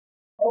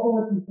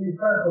Over what you see,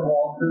 first of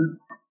all, to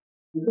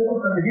the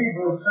book of the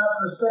Hebrews,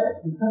 chapter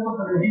 6. The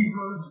book of the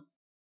Hebrews,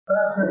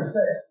 chapter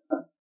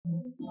 6.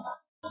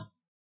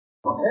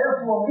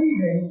 Therefore,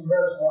 leaving,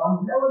 verse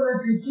 1, the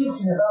elementary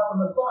teaching about the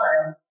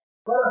Messiah,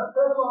 let us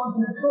press on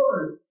to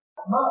maturity,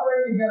 not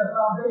waiting to get a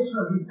foundation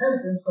of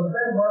repentance from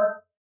dead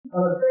works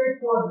and a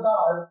faith towards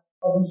God,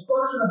 of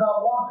instruction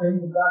about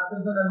washing,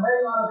 baptism, and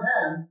laying on of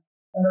hands,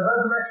 and the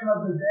resurrection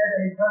of the dead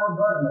and eternal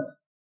judgment.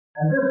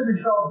 And this we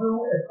shall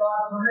do if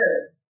God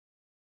permits.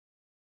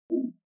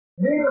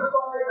 Leave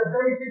aside the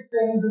basic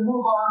things and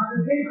move on to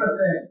deeper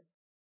things.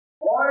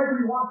 Why do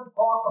we want to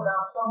talk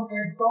about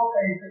something so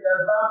basic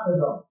as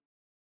baptism?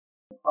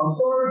 I'm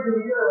sorry to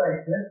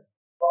reiterate this,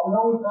 but we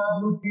always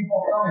have new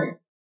people coming.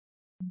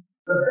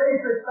 The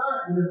basic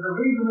fact is the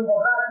reason we go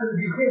back to the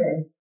beginning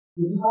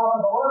is because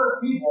of a lot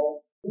of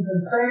people who've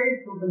been saved,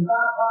 who've been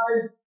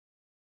baptized,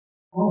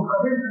 who've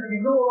come into the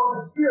renewal of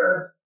the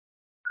Spirit,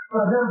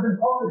 but have never been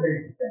taught the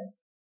basic things.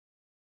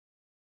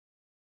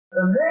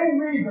 The main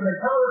reason the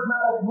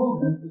charismatic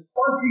movement is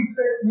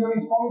 26,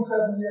 nearly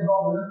 27 years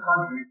old in this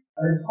country,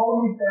 and it's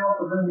totally failed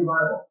to bring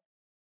revival.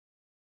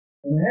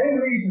 The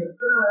main reason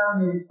it's been around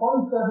nearly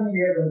 27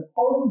 years and it's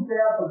totally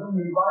failed to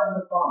bring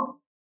revival to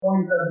promise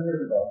 27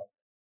 years ago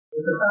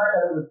is the fact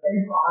that it was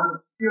based on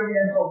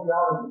experiential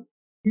theology.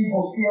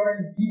 People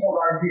stealing people's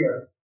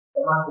ideas,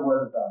 but not the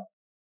Word of God.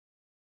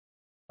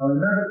 I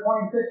remember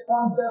 26,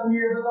 27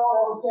 years ago,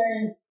 I was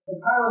saying the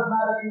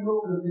charismatic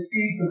movement is the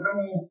key to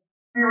bringing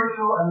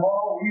spiritual and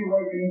moral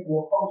reawakening to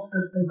a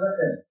post-Christian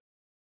Britain.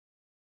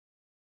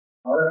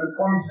 Now, after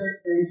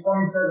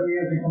 27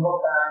 years, we can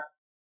look back.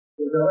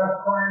 Is there less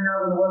crime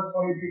now than there was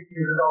 26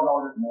 years ago?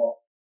 No, there's more.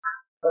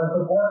 Less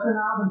abortion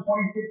now than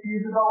 26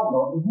 years ago?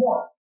 No, there's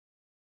more.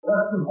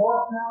 Less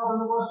divorce now than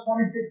there was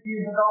 26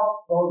 years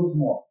ago? No, there's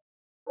more.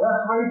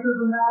 Less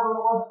racism now than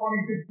there was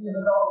 26 years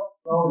ago?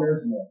 No,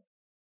 there's more.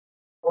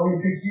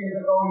 26 years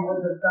ago, you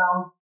would have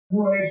found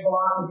New Age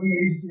philosophy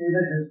and Eastern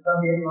religions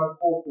permeating our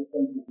school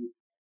systems.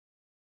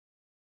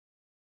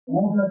 The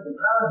movement, the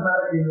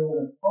charismatic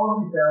movement,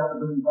 totally failed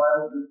to bring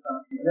revival to this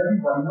country, and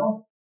everybody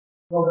knows it.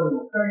 Nobody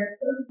will say it,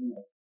 but everybody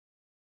knows it.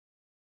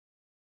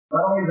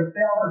 Not only does it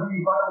fail to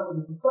bring revival to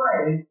the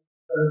society,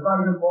 but it's not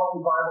even brought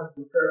revival to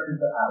the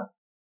churches that have it.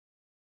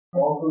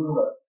 All through the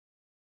list.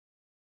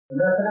 The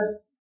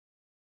Methodists,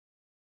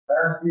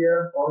 last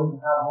year, always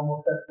have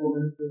homosexual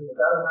ministry, but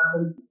that has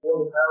happened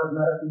before the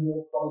charismatic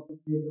movement 26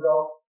 years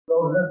ago.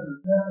 So the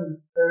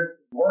Methodist Church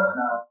is worse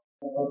now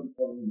than it was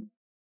before the movement.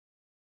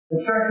 The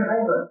Church of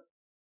England,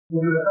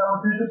 who the fellow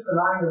bishops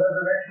denying the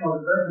resurrection of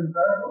the virgin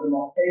birth of the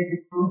most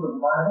basic truth of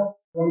the Bible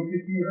 26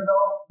 years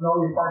ago,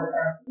 no, you find it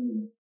after the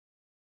movement.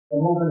 The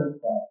movement is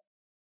bad.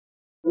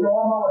 We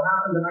all know what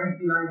happened in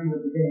 1990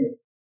 with the game.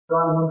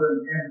 John Wonder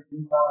and Kansas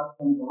City College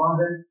came to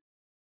London.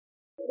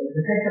 They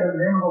predicted in the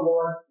name of the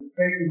Lord, the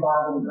Satan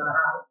Bible was going to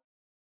happen.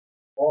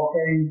 All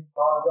came,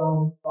 God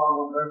Jones, John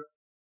Wonder,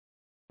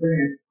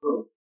 it's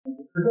true.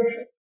 It's a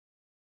prediction.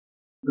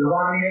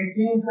 Deuteronomy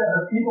 18 says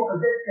if people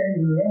predict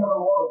things in the name of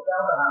the Lord, it's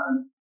bound to happen.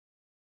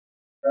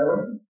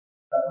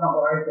 That's not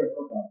what I say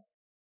for them.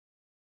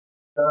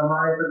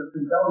 Jeremiah says it's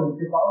rebellion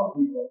to follow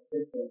people that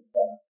predict things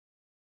bad.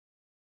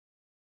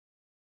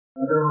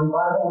 And there was a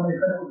revival when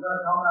they said it was going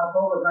to come in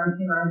October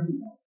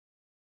 1990.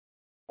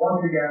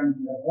 Once again,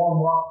 the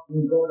warm walk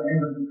we go to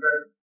Anglican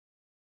Church.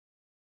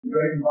 The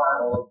great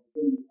revival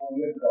 20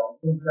 years ago.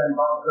 Since then,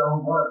 Bob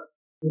Jones was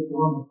just the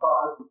one who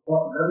thought it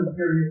was very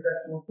serious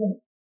sexual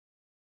sin.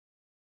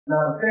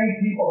 Now, the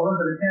same people who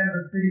live in the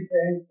Kansas City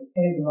thing, they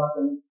came to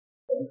nothing.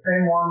 But the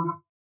same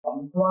ones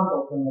on the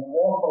Toronto thing that will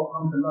also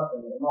come to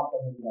nothing, and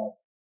nothing is else.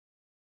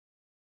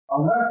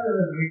 Unless there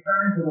is a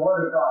return to the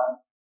Word of God,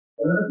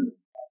 there isn't.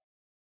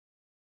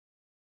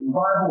 The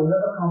Bible will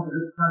never come to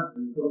this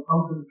country, it will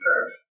come to the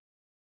church.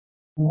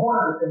 And one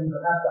of the things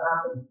that has to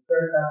happen is the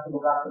church has to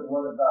go back to the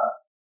Word of God.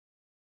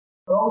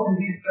 Go to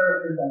these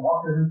churches and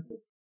walk their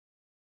history.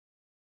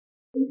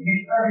 They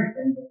teach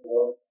everything but the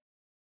Word.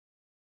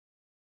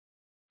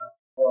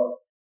 For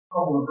a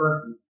couple of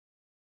verses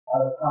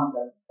out of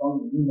context,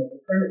 don't mean that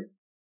it's crazy.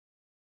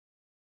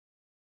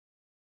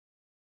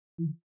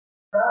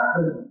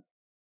 Baptism.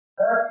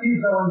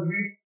 Baptizo in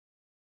Greek.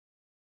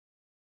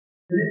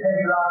 It is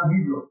Hegelon in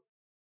Hebrew.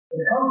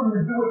 It comes from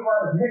the Jewish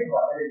word of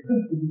mikvah. It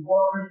existed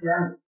before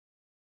Christianity.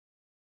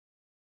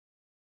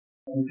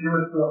 And the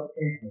Jewish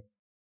purification.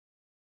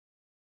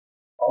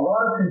 A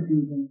lot of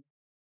confusion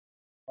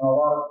and a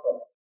lot of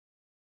trouble.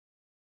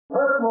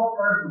 Let's look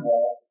first of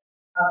all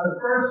at the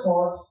first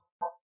source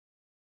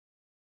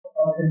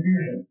of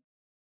confusion.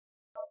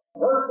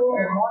 Let's look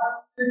at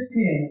Mark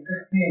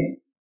 16:16.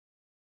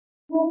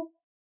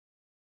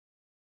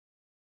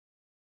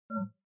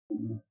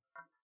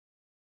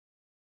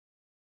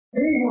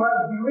 He who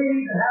has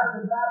believed and has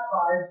been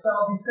baptized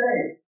shall be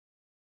saved,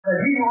 but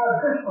he who has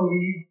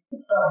disbelieved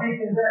shall be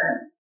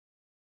condemned.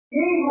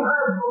 He who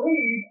has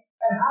believed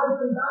and has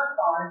been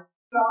baptized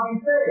shall be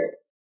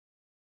saved.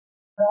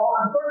 Now,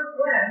 on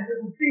first glance, it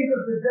would seem to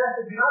suggest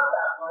that you're not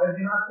baptized,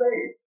 you're not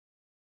saved.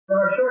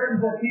 There are churches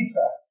that teach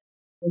that.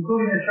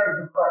 including the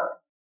Church of Christ.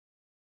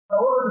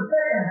 However, the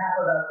second half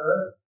of that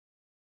verse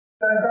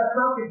says that's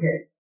not the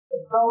case.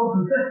 It's those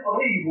who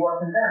disbelieve who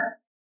are condemned.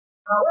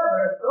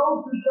 However,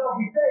 those who shall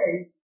be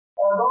saved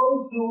are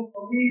those who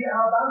believe and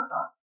are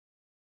baptized.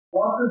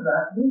 What does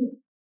that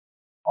mean?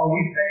 Are we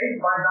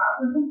saved by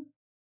baptism?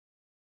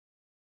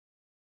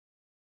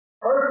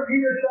 1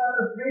 Peter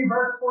chapter 3,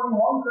 verse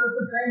 41 says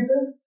the same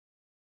thing.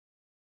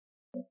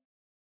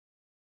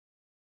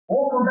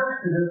 We'll come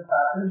back to this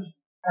passage.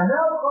 And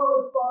now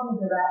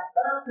corresponding to that,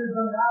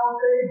 baptism now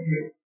saves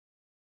you.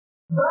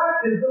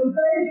 Baptism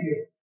saves you.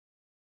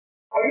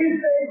 Are you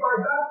saved by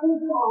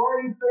baptism or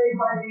are you saved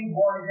by being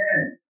born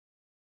again?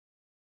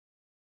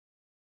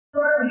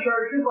 Certain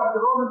churches, like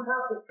the Roman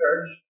Catholic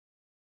Church,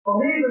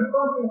 believe in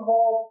something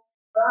called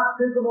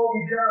baptismal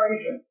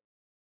regeneration,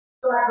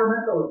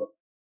 sacramentalism.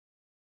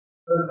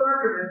 The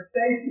sacrament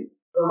saves you.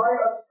 The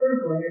rite of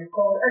sprinkling is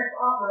called ex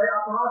opere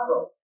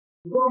operato.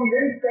 You don't need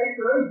any faith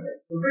or anything.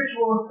 The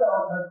ritual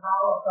itself has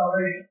power of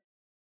salvation.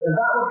 Is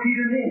that what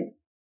Peter means?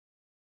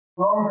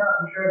 The Roman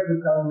Catholic Church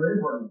is telling you it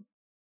is what it means.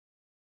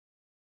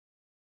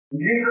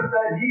 Jesus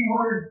said, "He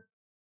who is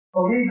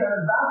believed and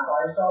is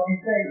baptized shall be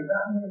saved." Does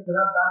that mean if you're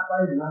not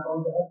baptized, you're not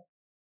going to heaven?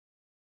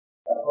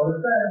 That's what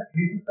it says.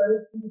 Jesus said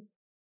it too.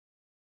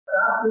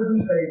 Baptism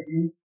saves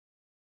you.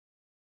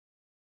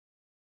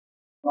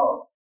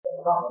 No,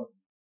 that's not what it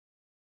means.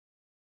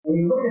 When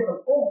you look at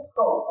the full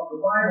scope of the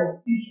Bible's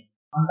teaching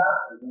on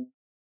baptism,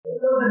 it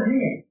doesn't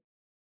mean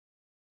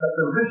that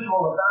the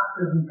ritual of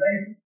baptism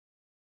saves you.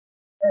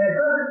 And it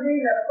doesn't mean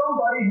that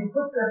somebody who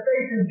puts their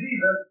faith in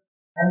Jesus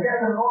and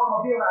gets in an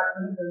automobile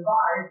accident and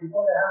dies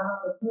before they have an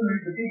opportunity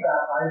to be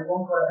baptized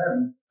won't go to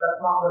heaven. That's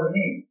not what it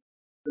means.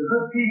 The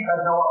good thief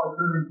has no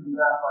opportunity to be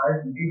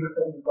baptized, and Jesus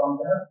says he's going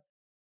to heaven.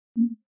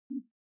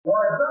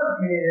 What it does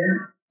mean is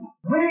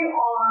we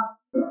are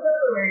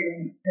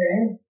separating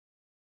things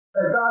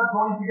that God's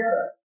going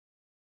together.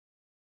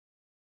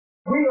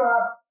 We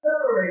are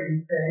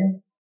separating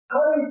things,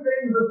 cutting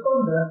things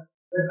asunder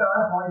that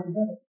God's going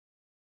together.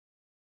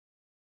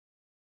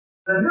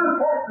 The New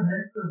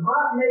Testament does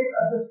not make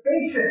a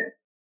distinction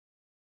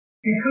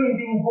between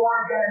being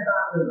born again and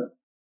baptism.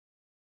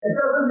 It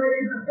doesn't make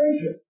a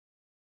distinction.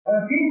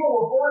 When people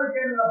were born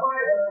again in the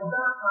Bible, they were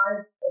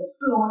baptized as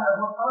soon as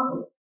was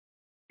possible.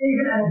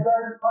 Even in a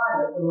desert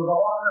climate, there was a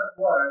lot less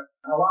water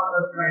and a lot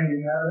less rain than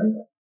you have in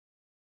England.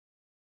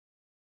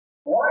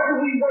 Why do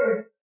we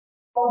wait?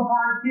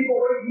 Sometimes people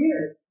wait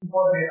years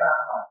before they get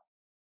baptized.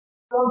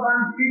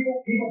 Sometimes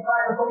people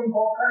practice something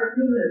called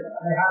parachutism,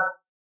 and they have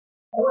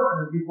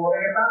horses before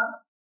they get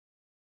baptized.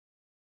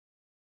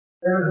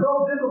 There is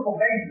no biblical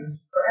basis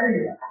for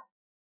any of that.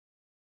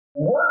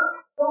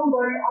 Once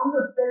somebody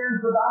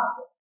understands the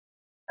gospel,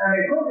 and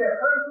they put their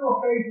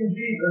personal faith in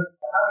Jesus,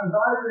 having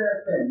died for their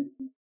sins,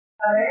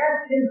 and they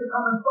ask him to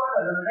come in front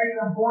of them and make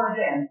them born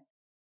again,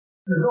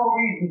 there's no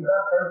reason for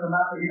that person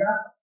not to be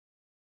baptized.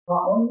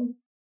 Not only.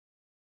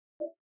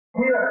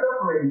 We are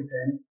separating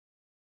things,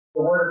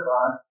 the Word of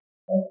God.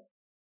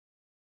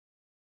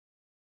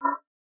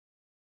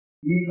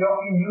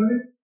 Ethiopian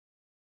eunuch,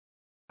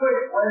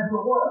 quick, where's the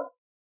water?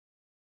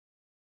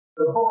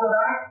 The book of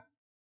Acts,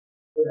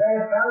 the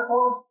day of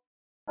Pentecost,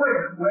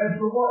 quick, where's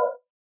the water?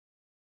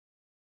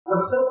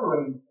 We're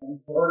separating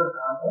things, the Word of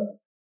God.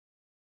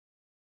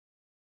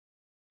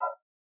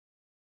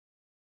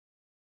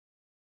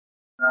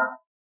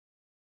 Now,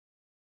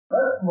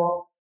 let's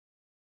look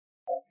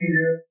at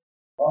Peter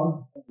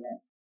once again.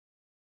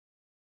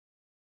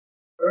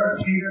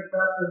 1 Peter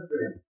chapter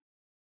 3.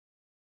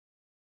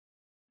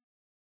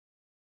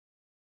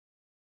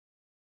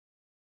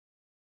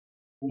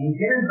 We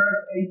begin in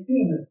verse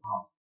 18 this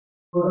time.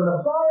 For the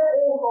Messiah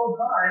also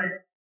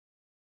died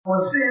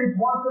for sins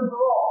once and for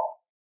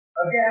all.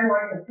 Again,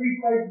 like the three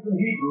places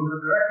in Hebrews, a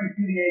direct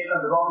repudiation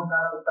of the Roman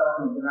Catholic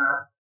doctrine of the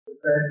Mass, that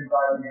says he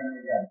died again and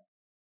again.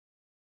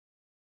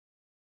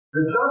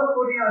 The just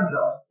for the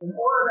unjust, in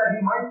order that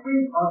he might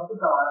bring us to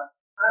God,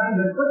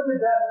 having been put to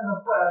death in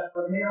the flesh,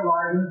 but made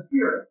alive in the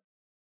spirit.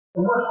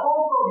 In which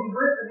also he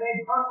writ and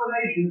made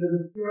proclamation to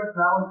the spirits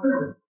now in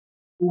prison,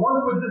 who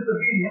once were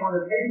disobedient when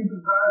the patience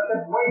of God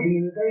kept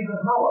waiting in the days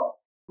of Noah,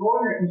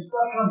 during the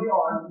construction of the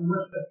ark, in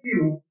which a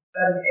few,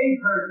 that is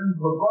 8 persons,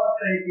 were brought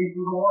safely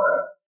through the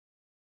water.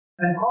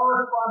 And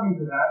corresponding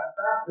to that,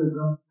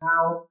 baptism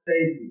now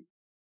saves you.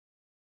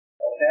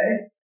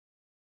 Okay?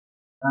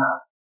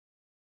 Now,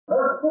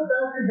 let's put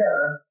that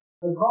together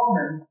with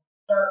Romans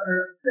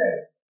chapter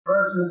 6,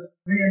 verses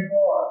 3 and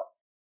 4.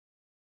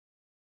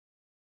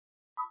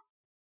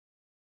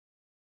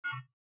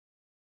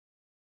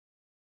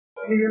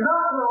 Do you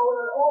not know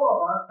that all of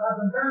us have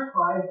been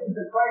baptized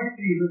into Christ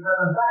Jesus,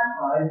 have been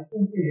baptized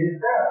into his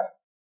death?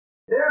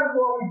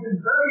 Therefore we've been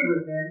buried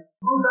with him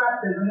through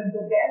baptism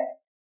into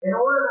death, in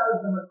order that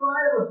as the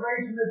Messiah was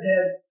raised from the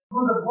dead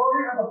through the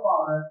glory of the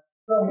Father,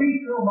 so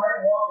we too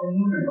might walk in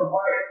newness of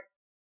life.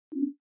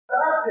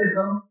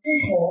 Baptism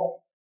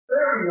equals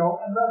burial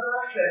and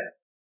resurrection.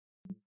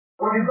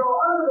 When you go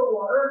under the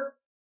water,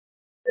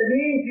 it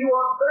means you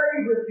are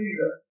buried with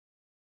Jesus.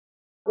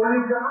 When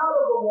you come out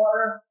of the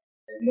water,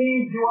 it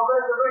means you are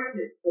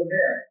resurrected from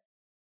death.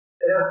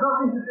 It has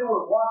nothing to do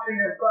with washing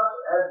and such.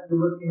 It has to do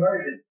with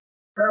immersion,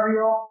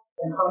 burial,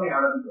 and coming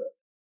out of the grave.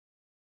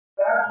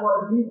 That's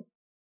what it means.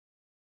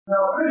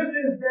 Now,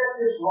 Christians get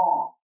this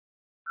wrong.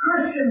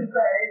 Christians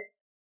say,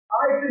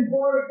 I've been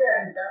born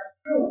again. That's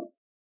true.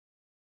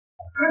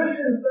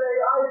 Christians say,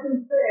 I've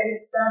been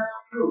saved. That's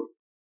true.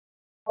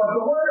 But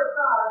the Word of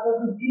God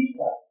doesn't teach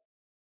that.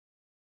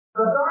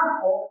 The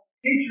gospel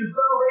teaches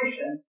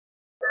salvation,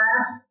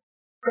 past,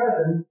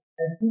 present,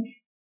 and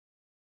future.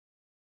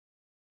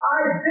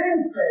 I've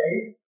been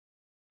saved.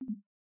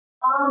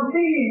 I'm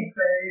being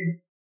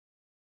saved.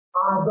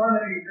 I'm going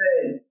to be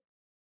saved.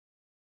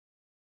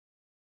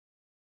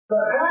 The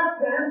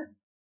past tense,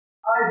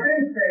 I've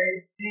been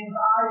saved, means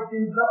I've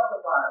been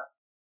justified.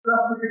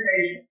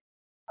 Justification.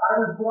 I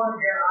was born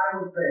again, I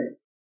was saved.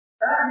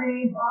 That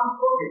means I'm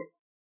crooked.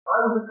 I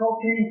was a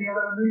cocaine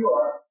dealer in New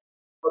York,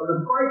 but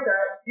despite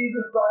that,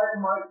 Jesus died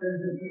for my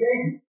sins and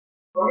forgave me.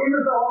 So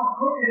even though I'm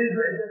crooked as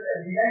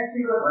the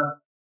empty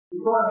river,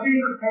 because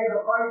Jesus paid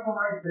the price for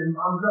my sins,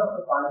 I'm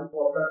justified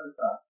before precious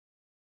God.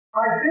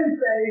 I've been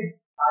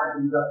saved,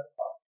 I've been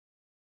justified.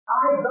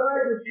 I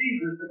died with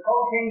Jesus, the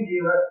cocaine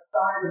dealer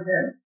died with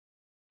him.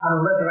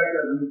 I'm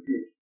resurrected in the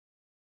future.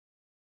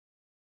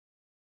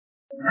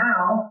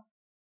 Now,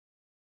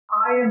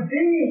 I am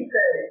being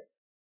saved.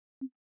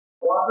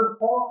 What does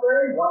Paul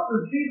say? What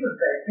does Jesus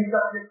say? Pick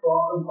up your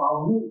cross and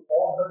follow me.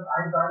 Paul says, I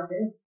died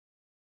in.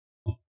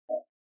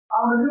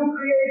 I'm a new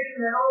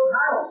creation in an old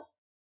house.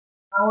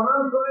 And when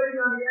I'm driving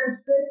on the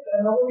M6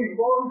 and all these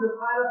roads are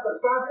tied up for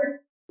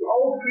traffic, the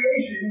old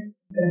creation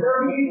is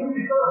very easy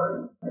to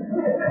serve.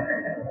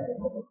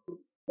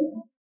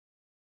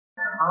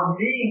 I'm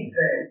being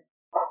saved.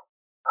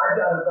 I've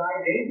got to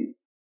die daily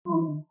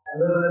and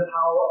live in the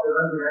power of the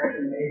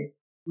resurrection age.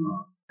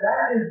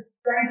 That is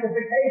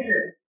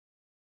sanctification,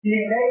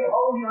 being made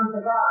holy unto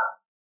God.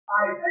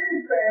 I've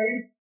been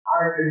saved,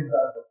 I've been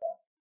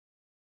justified.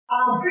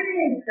 I'm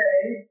being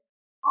saved,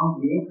 I'm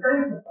being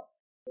sanctified.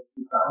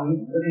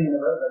 I'm living in the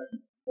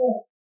resurrection.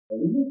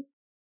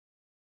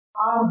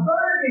 I'm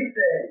going to be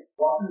saved.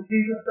 What does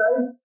Jesus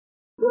say?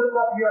 Lift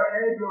up your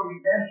head, your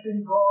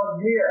redemption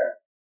draws near.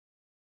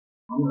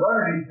 I'm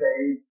going to be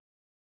saved.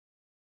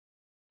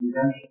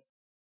 Redemption.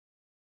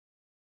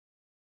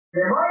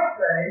 They might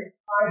say,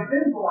 I've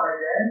been born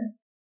again.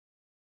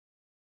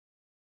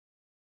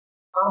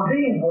 I'm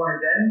being born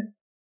again.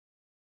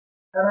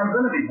 And I'm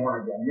going to be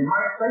born again. You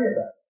might say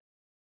that.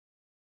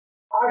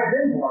 I've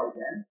been born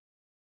again.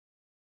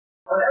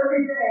 But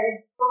every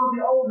day, some of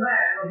the old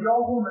man or the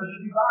old woman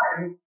should be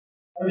dying,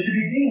 and we should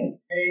be being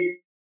a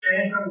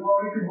change from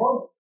glory to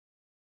glory.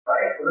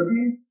 Right?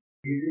 Philippians,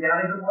 easy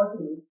down into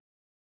the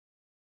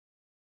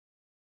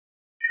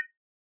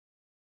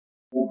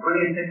will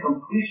bring it to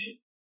completion.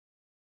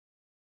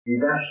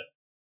 Redemption.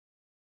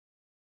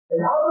 In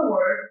other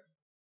words,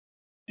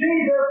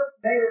 Jesus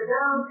made a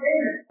down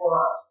payment for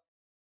us.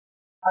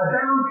 A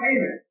down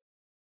payment.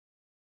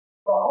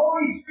 The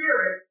Holy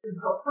Spirit is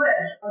the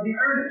pledge for the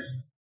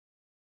earnest.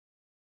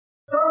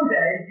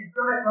 Someday, He's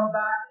going to come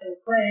back and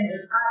claim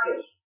His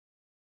package.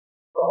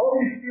 The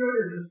Holy Spirit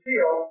is the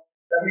seal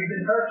that we've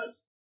been purchased.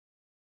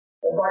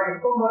 It's like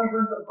if somebody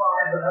wins a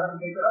prize but hasn't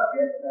picked it up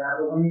yet, they have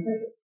it when you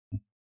pick it.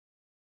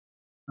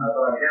 That's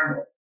what I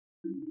gamble.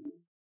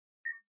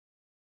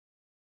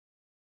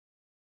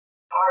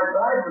 I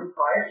died with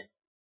Christ.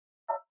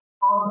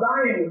 I'm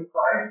dying with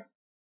Christ.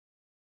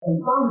 And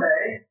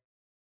someday,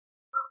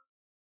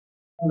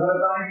 I'm going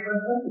to die here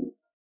in heaven.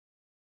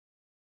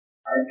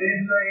 I've been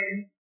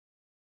saved.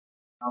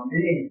 I'm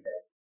being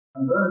saved.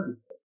 I'm going to be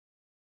saved.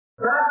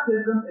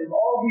 Baptism is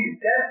always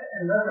death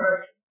and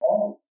resurrection.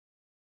 Always.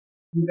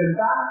 You've been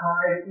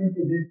baptized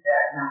into His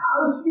death. Now, how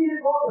does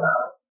Peter talk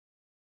about it?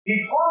 He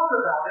talks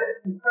about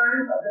it in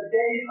terms of the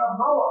days of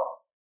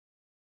Noah.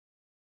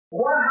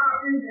 What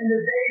happened in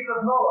the days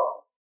of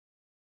Noah?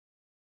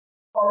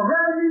 A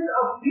remnant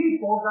of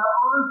people got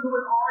onto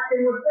an ark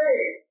and were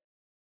saved.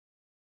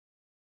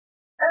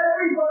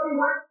 Everybody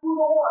went through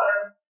the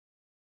water,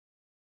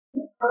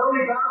 but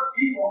only God's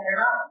people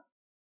came out.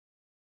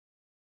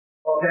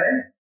 Okay?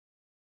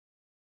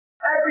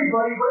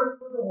 Everybody went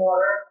through the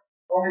water,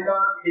 only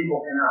God's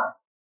people came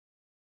out.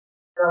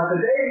 Now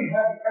today we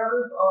have the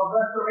errors of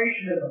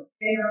restorationism,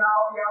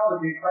 in-and-out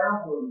theology,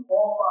 triumphalism,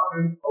 false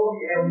doctrine,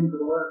 totally alien to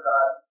the Word of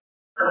God.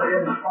 They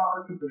have the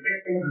prophets to predict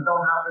things that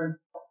don't happen.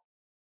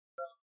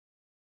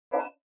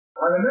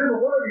 I remember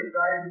one of these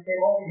guys who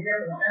came over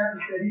here from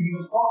Kansas City. He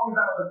was talking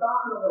about the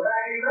doctrine of the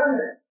raggedy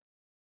remnant.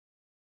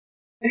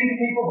 These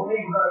people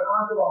believe we're going to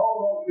conquer the whole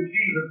world with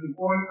Jesus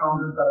before He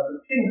comes and sets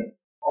His kingdom.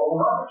 All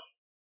rubbish.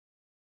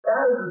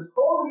 That is as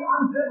totally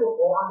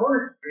unbiblical on one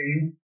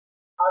extreme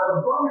as a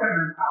bunker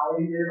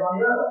mentality is on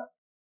the other.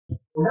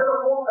 We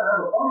never thought to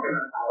have a bunker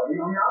mentality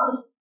on the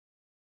other.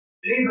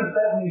 Jesus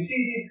said when you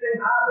see these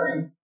things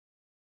happening,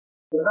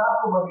 the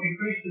gospel must be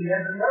preached to the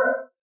end of the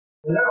earth.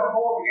 We never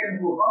thought to get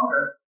into a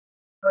bunker.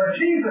 But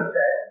Jesus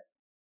said,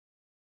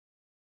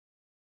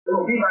 it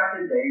will be like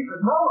the days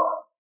of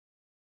Noah.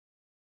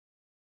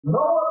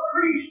 Noah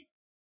preached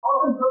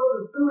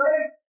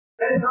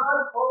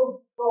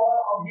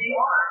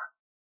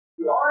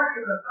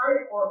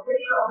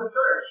picture of the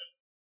church.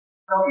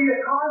 There'll be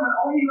a time when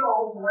only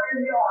those who are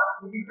in the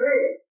ark will be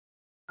saved.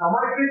 Now,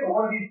 Mike Bickle,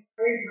 one of these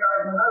crazy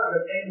guys in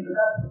America, came to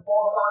that's the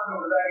false doctrine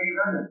of the Vatican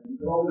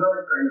Amendment. And all these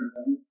other crazy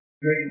things.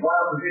 Making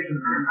wild predictions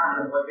for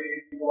happen like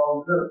these people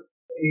always do.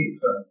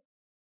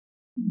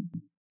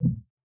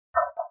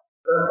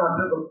 That's not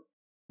difficult.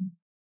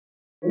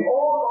 We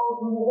all know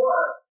who we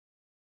were.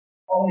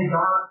 Only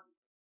God.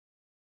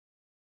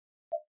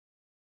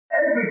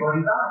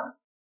 Everybody died.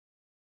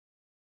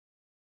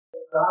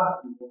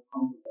 God's people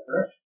come to the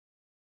church.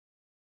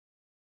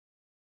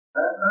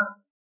 That's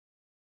not.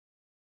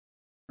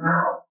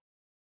 Now,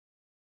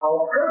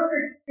 our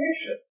perfect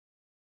picture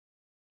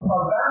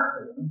of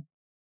baptism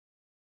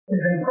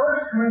is in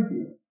 1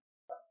 Corinthians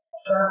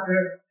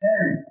chapter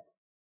 10.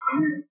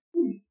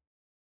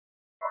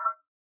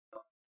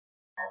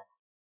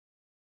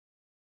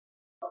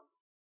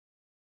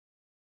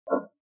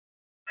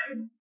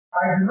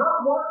 I do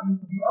not want you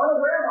to be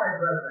unaware, my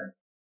brethren,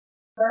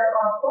 that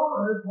our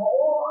fathers were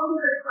all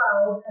under the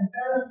cloud and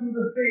passed through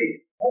the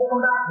sea. We'll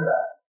come back to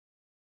that.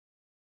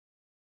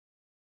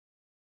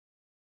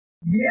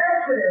 The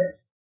Exodus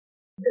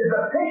is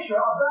a picture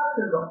of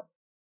baptism.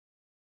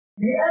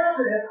 The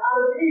Exodus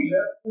out of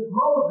Egypt with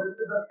Moses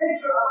is a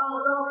picture of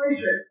our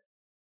salvation.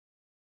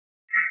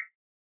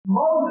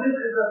 Moses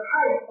is a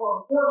type or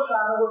a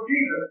foreshadow of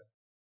Jesus.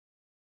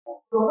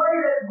 The way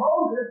that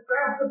Moses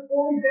fasted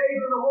 40 days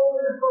in the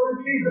wilderness, so did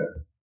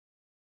Jesus.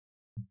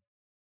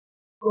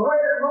 The way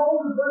that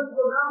Moses went to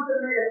the mountain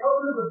and made a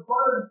covenant with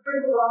blood and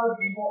sprinkled on the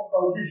people,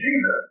 so did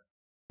Jesus.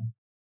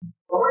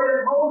 The way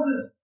that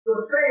Moses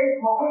was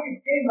saved from a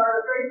wicked king by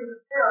the faith of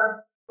his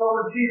parents, so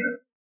did Jesus.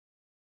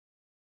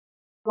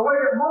 The way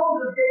that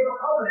Moses gave a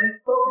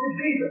covenant, so did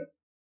Jesus.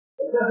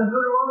 It says in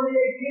Deuteronomy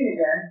 18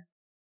 again,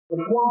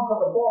 which one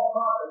from the false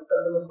prophets,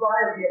 that the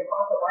Messiah would be a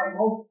prophet like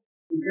Moses,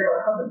 to give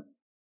a covenant.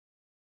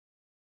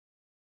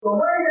 The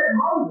way that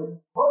Moses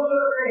of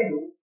the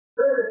angels,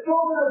 led the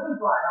children of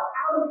Israel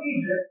out of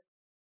Egypt,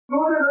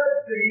 through the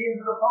Red Sea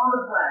into the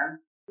promised land,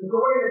 is the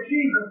way that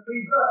Jesus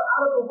leads us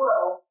out of the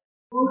world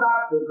through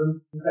baptism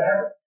into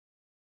heaven.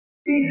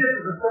 Egypt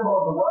is a symbol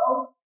of the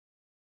world.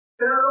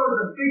 Pharaoh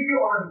is a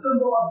figure or a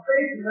symbol of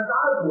Satan that's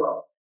out of the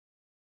world.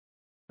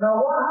 Now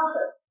what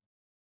happened?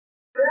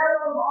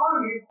 Pharaoh's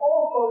army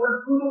also went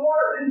through the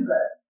water, didn't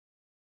they?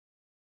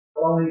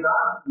 But only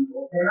God's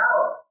people came out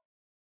of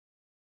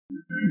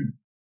it.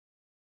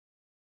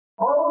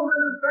 Moses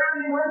and his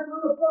family went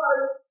through the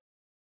flood.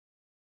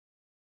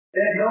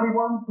 They're the only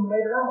ones who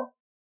made it out.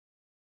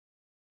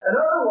 In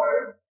other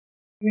words,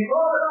 we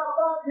talk about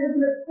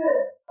baptism as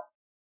this.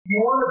 You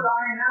want to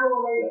die now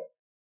or later?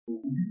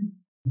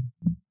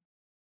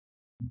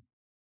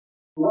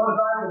 You want to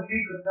die with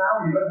Jesus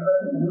now? You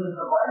resurrected the newness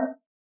of life?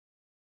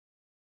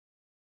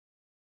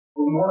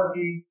 Or you want to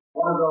be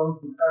one of those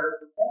who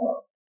perish to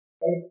follow?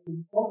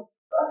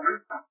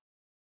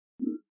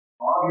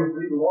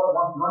 Obviously, the Lord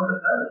wants none to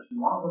perish. He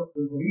wants us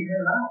to believe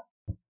Him now.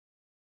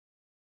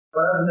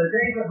 But as in the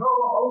days of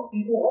Noah, most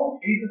people won't.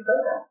 Jesus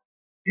said that.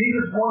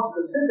 Jesus wants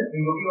the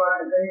sympathy will be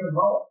like the days of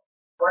Noah.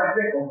 Right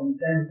Bickle from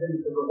the same city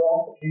to the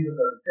wall, Jesus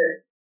as a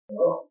sick.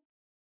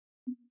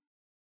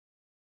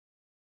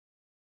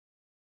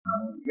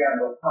 Again,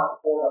 those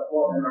top 4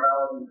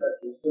 immoralities that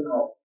you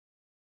signal.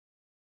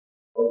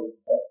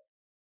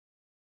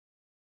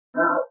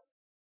 Now,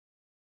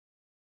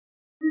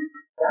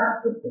 that's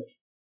the picture.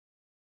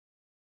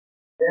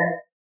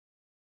 That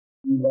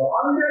you go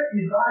under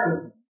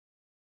Israelism,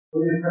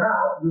 when you come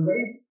out, you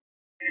wait.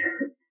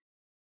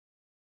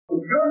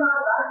 If you're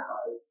not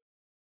baptized,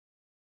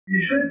 you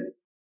should be.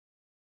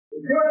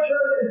 If your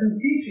church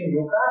isn't teaching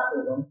you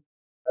baptism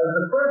as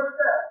the first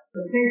step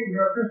to taking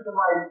your Christian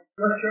life,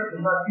 your church is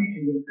not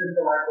teaching you the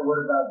Christian life the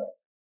Word of God.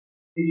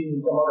 Teaching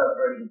you some other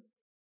version.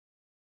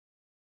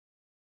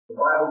 The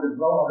Bible gives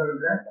no other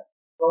example,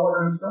 no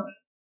other instruction.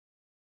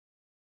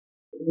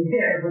 It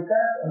begins with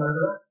that and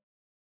resurrection.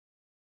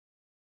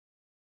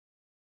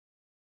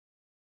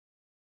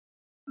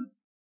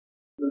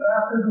 The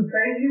baptism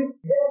saves you?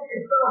 Yes,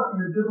 it does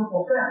in a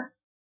biblical sense.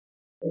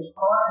 It's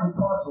part and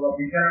parcel of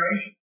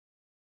regeneration.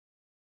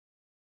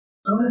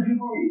 As soon as you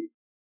believe,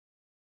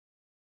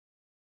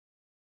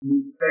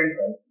 you say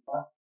so.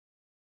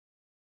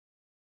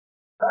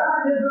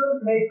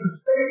 Baptism makes a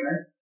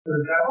statement to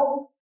the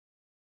devil,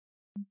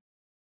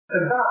 to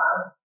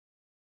God,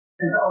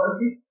 and to other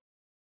people.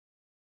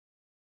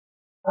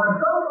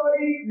 When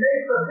somebody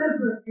makes a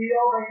business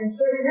deal, they can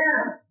shake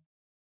hands.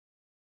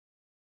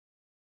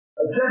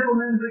 A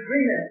gentleman's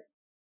agreement.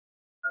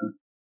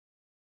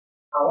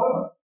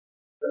 However,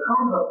 there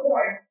comes a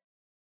point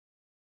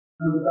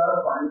when we've got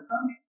to find a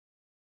contract.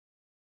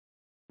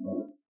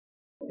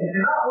 If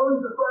you're not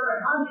willing to sign a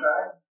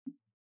contract,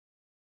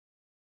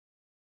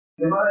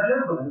 you're not a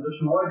gentleman, but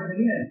you are to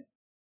the end.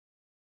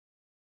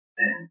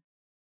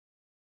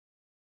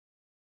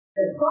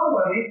 If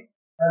somebody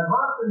has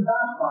not been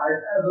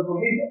baptized as a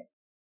believer,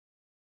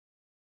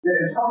 there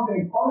is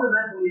something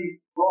fundamentally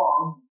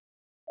wrong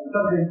and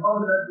something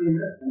fundamentally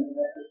missing in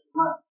that Christian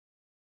life.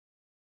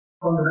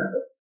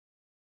 Fundamental.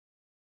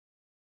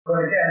 But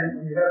again,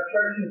 when you have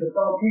churches that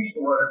don't teach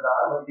the Word of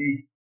God, but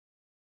the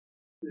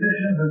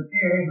positions and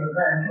feelings of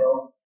men,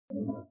 well,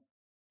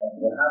 that's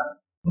what happens.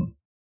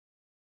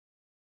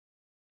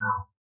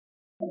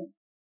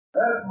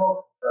 Let's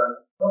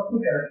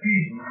look at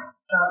Ephesians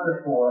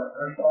chapter 4,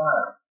 verse 5.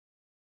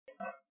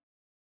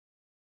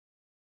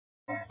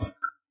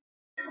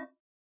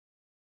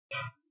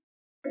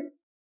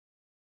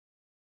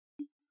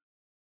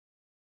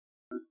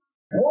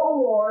 One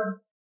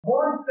Lord,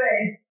 one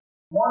faith,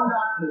 one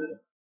baptism.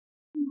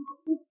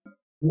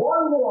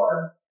 One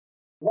Lord,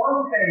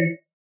 one faith,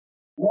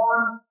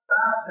 one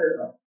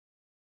baptism.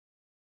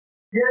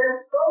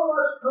 Yet so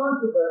much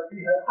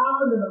controversy has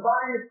happened in the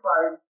body of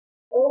Christ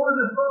over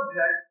the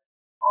subject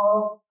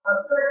of a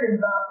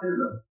second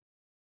baptism,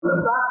 the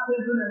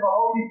baptism in the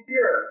Holy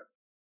Spirit.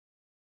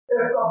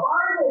 If the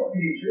Bible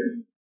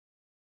teaches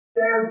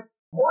there's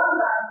one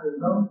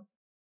baptism,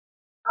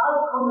 how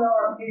come there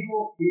are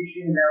people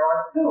teaching there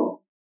are two?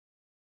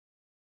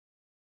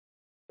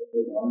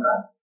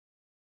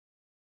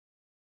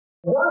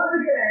 Once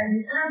again,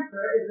 the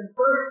answer is in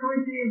 1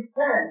 Corinthians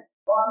 10.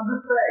 What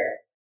does it say?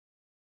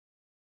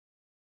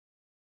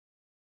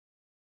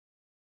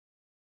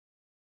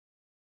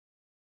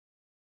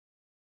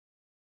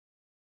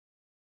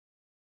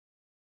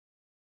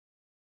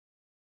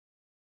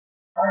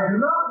 I do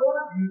not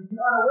want you to be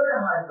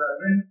unaware, my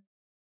brethren,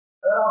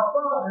 that our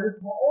fathers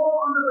were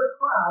all under the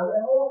cloud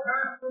and all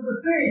passed through the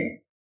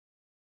sea.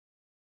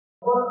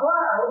 The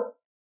cloud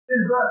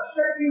is the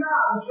Shekinah,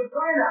 the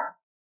Shekinah.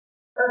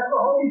 That's the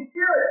Holy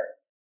Spirit.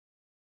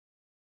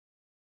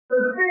 The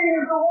sea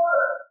is the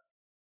water.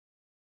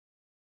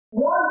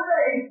 One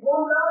faith,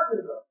 one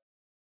baptism.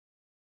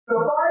 The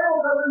Bible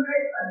doesn't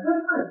make a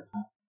difference.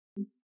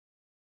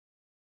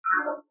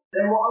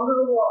 They were under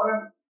the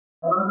water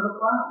and under the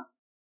cloud.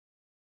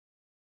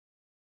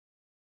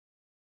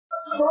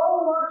 So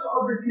much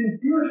of the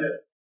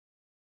confusion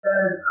that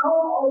has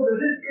come over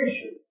this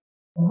issue,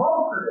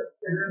 most of it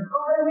is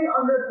entirely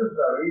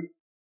unnecessary,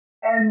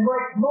 and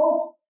like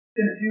most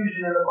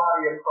confusion in the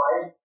body of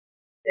Christ,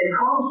 it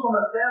comes from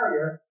a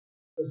failure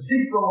to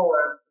seek the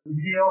Lord, to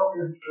reveal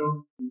His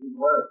truth in His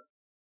Word.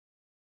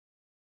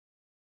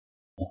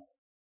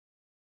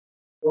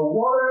 The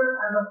water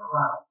and the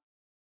cloud.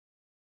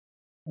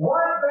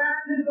 What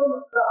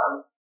baptism does,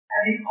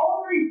 and the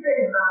only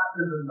thing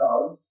baptism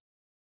does,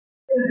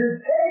 is to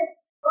take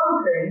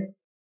something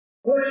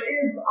which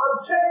is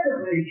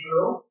objectively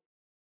true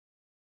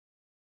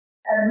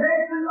and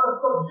makes it a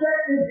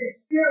subjective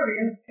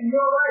experience in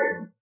your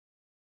life.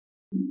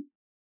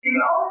 The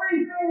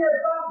only thing that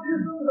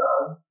baptism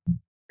does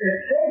is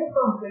take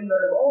something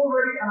that is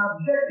already an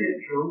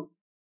objective truth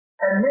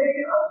and make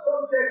it a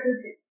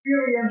subjective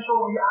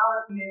experiential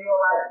reality in your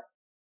life.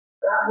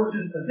 That which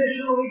is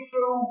positionally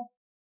true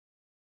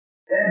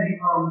then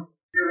becomes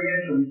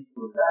experientially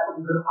true. That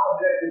which is an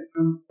objective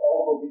truth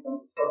also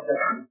becomes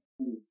subjective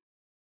truth.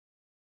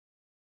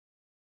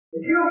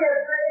 If you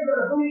get saved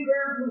at a booty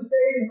dance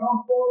crusade and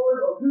come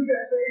forward, or you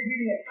get saved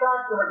reading a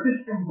tract or a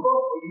Christian book,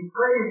 or you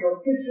pray in your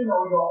kitchen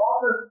or your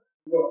office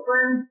with your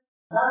friends,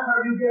 that's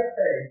how you get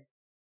saved.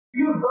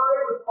 You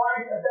died with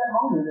Christ at that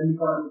moment and you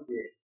come to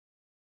faith.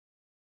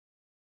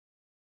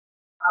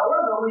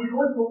 However, when you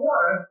go into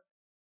water,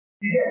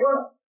 you get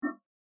what?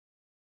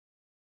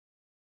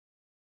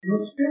 You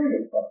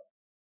experience something.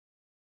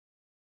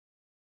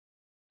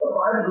 The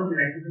Bible doesn't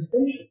make a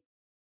distinction.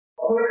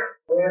 Quick,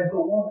 where's the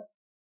water?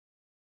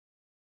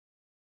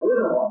 We're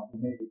the ones who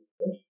make the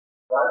distinction.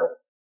 Right?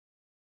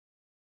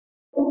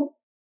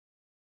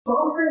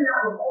 Something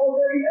that was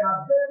already an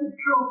objective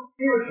truth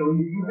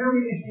spiritually, if you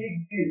really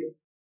received Jesus,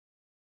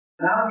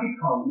 now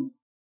becomes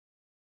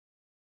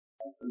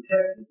a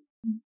subjective.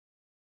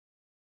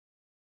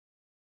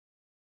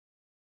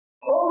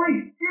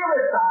 Holy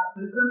Spirit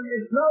baptism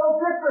is no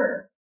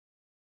different.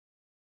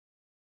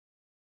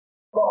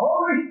 The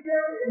Holy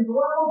Spirit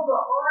indwells the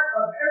heart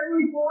of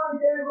every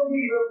born-again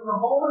believer from the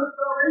moment of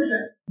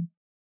salvation.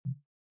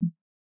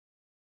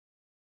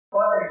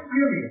 But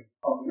experience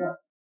of the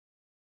earth.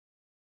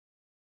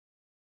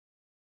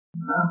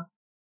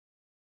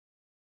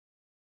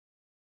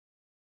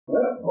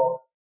 Let's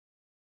look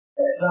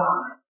at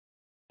John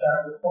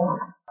chapter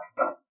 20.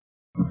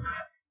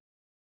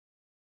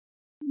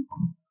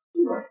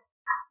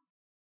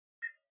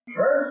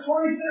 Verse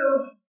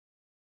 22.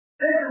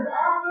 This is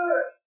after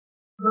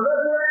the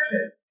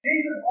resurrection.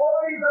 Jesus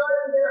already died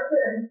for their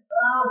sins,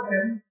 our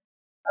sins,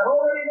 and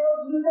already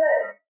rose from the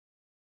dead.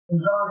 In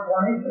John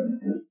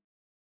 20.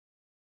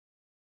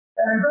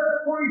 And in verse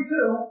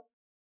 22,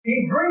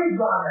 He breathes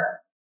on them.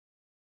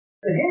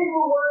 The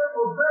Hebrew word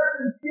for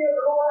breath and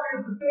spirit all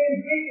is the same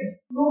thing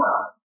as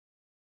pneuma.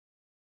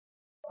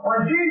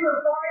 When Jesus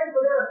died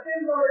for their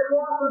sins on the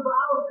cross of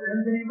our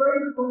sins, and He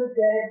raised from the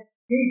dead,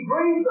 He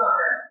breathes on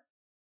them.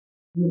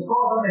 He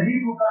calls on the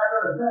Hebrew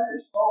background of death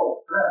is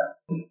soul,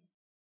 breath.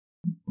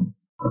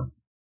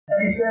 And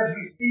He says,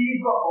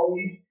 receive the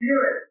Holy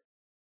Spirit.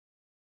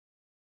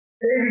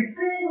 They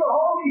receive the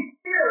Holy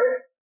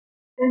Spirit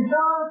in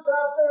John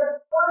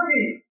chapter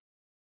 20.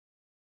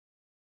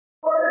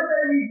 But if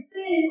they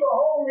receive the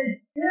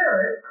Holy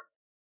Spirit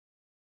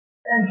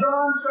in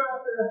John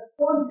chapter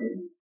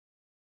 20,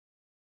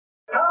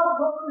 how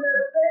come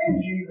that same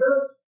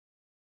Jesus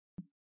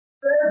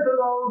said to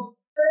those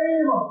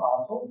same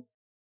apostles,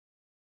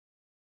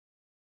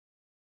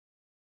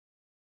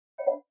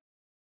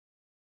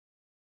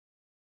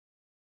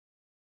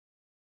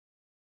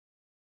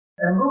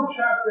 in Luke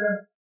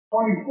chapter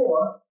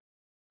 24,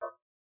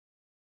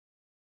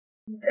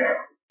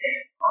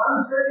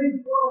 I'm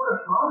setting forth the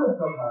promise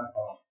of my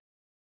Father.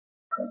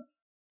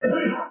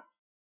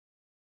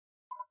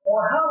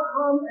 Or how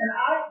come in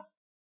Acts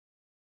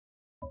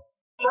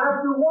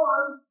chapter 1,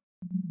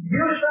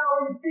 you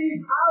shall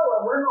receive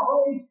power when the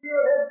Holy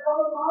Spirit has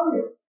come upon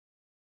you?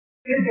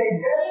 Did they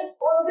get it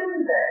or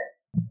didn't they?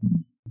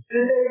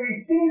 Did they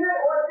receive it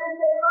or did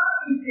they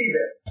not receive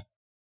it?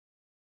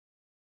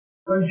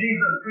 When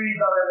Jesus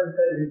breathed on it and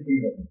said,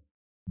 receive it.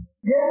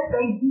 Yes,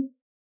 they did.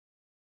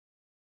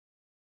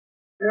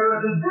 There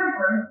is a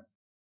difference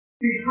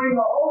between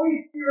the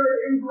Holy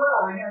Spirit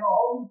indwelling and the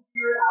Holy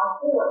Spirit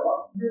outpouring.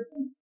 What's the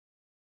difference?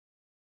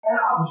 An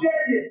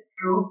objective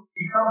truth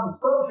becomes a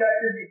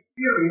subjective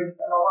experience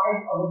in the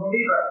life of a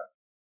believer.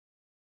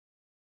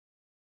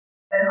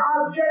 An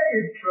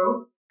objective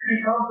truth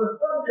becomes a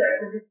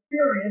subjective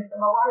experience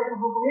in the life of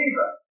a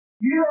believer.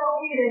 You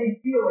don't need any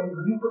feelings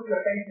when you put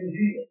your faith in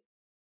Jesus.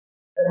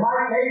 In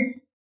my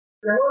case,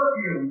 there were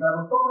feelings. I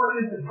was so much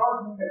into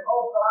drugs and the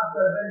cult God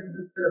that I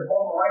just did a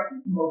bowl of life and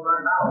people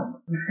burn out.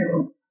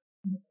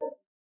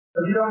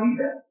 But you don't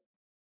need that.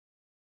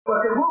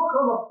 But there will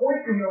come a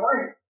point in your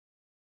life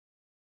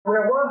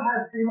where one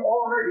has seen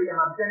already an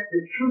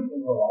objective truth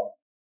in your life.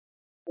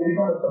 And you're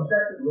going to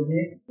subject it with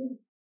me.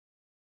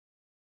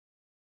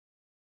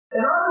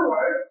 In other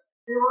words,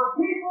 there are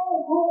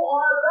people who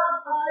are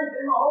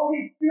baptized in the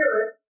Holy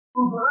Spirit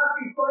who do not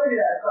be cited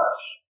as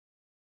such.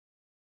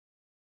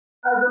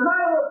 As a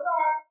matter of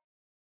fact,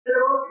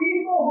 there are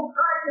people who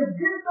practice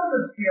gifts of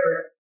the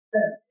Spirit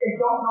that they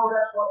don't know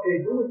that's what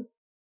they're doing.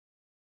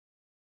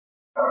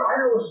 I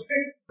know 6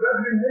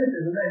 Reverend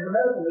ministers in the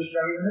medical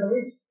missionary in the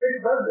Middle East, 6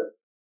 reverends.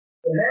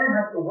 The man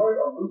has the word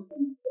of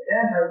wisdom. The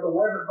man has the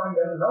word of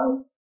finding his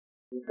own.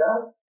 He's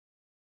got it.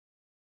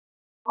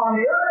 On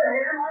the other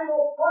hand, I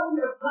know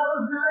plenty of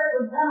charismatic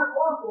and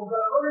Pentecostals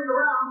that are running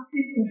around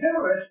speaking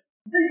gibberish,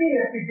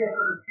 thinking it's the gift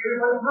of the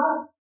Spirit, but it's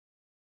not.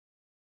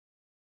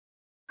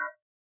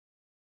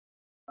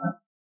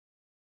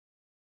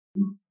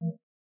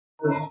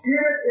 The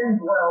Spirit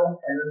indwells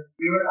and the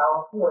Spirit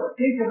outpours.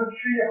 Think of a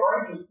tree of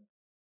righteousness.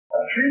 A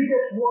tree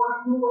gets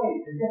water 2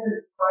 ways. It gets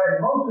it by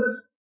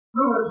osmosis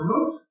through its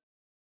roots,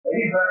 and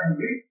he's not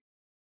in Greek,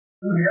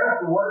 through the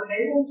earth, the water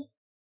tables,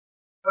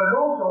 but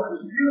also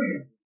its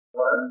beauty.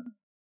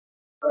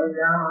 Right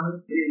down on the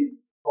sea,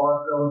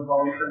 phosphorus,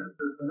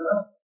 photosynthesis, and the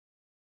rest.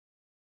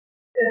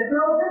 It's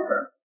no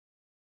different.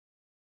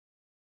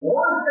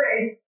 One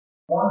faith,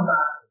 one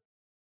baptism.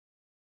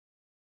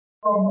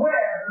 From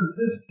where does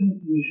this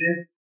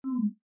confusion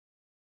come?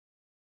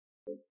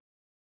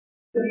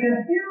 The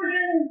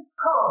confusion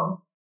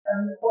comes,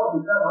 and of course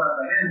we don't have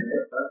the hand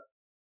here, but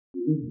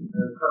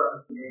the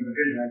purpose of the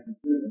vision and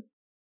confusion.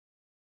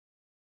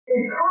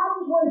 It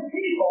comes when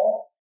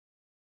people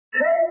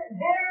take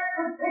their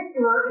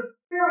particular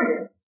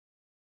experience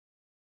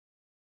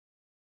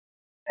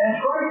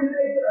and try to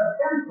make it a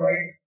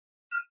template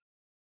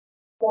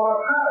for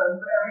a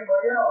pattern for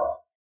everybody else.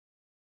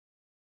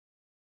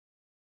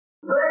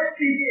 Let's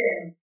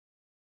begin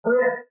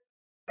with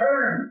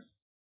terms.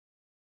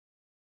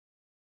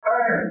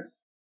 Terms.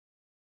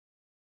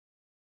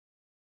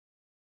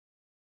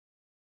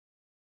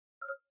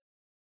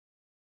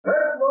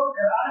 Let's look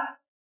at Acts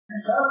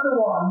chapter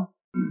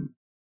 1,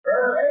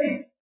 verse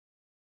 8.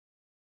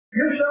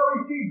 You shall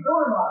receive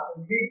dunamis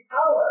and be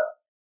power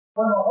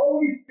when the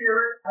Holy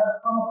Spirit has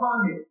come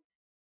upon you.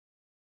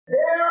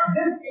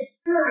 This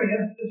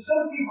experience is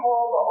simply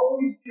called the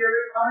Holy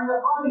Spirit coming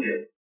upon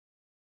you.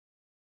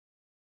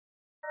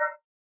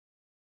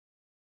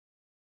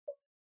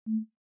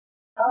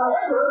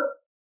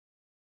 However,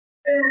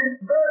 in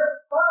verse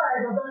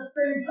 5 of that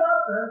same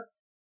chapter,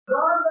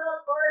 John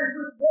baptized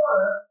with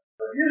water,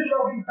 but you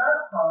shall be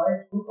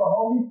baptized with the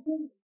Holy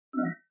Spirit.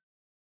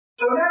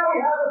 So now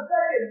we have a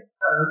second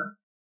term,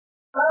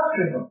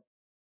 baptism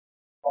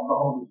of the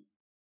Holy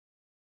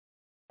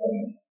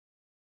Spirit.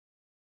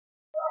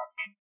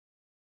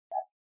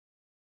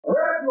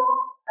 Let's look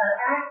at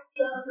Acts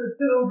chapter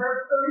 2,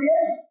 verse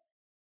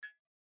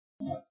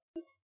 38.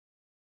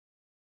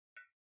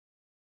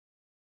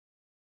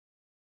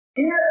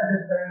 Here the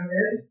term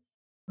is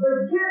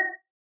the gift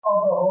of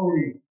the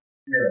Holy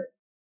Spirit.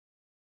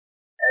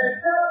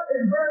 Except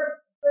in verse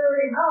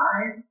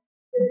 39,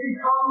 it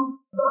becomes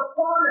the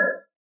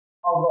promise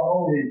of the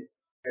Holy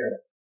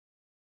Spirit.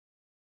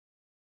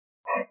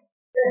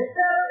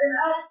 Except in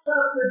Acts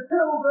chapter 2,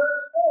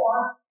 verse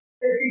 4,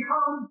 it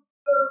becomes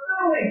the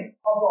filling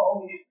of the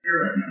Holy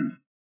Spirit.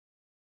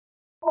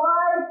 5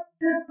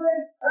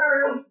 different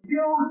terms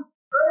used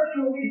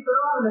virtually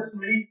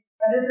synonymously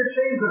and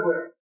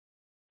interchangeably.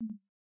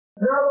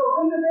 Now,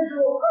 those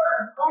individual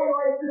terms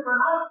highlight different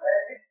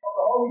aspects of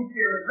the Holy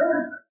Spirit's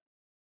ministry.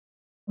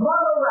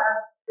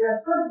 Nonetheless,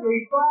 they're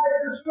simply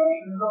five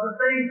descriptions of the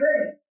same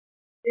thing,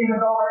 even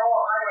though they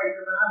all highlight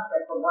different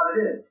aspects of what it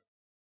is.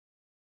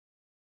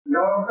 You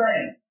know what I'm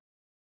saying?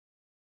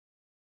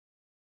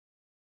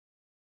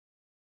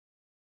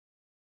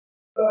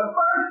 The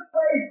first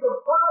place the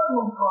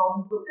problem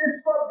comes with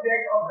this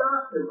subject of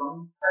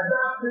baptism and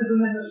baptism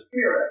in the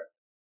Spirit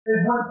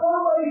is when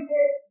somebody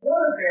takes one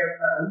of their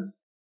terms.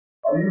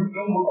 Are you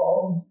filled with the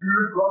Holy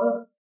Spirit,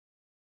 brother?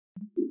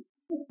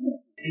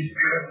 He's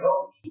Spirit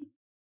knows.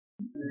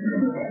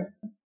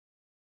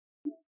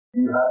 Do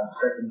you have a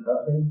second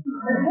cousin?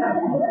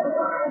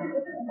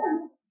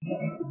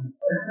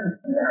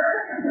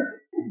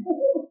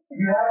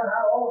 You haven't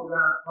had all of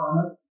that,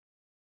 Thomas.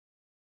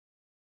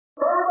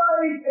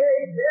 Somebody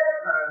takes their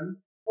terms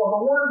for the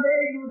one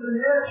they use in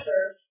their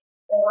church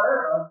or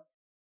whatever,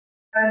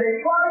 and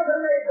they try to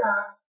make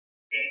that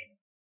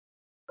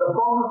the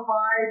bona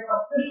fide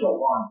official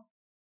one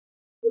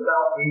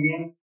without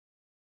reading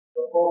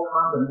the full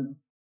content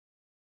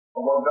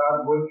of what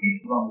God's Word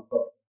teaches on the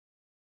subject.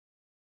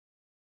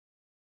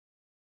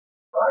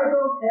 I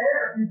don't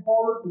care if you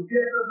call it the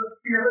gift of the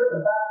Spirit,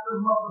 the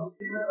baptism of the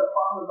Spirit, the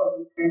promise of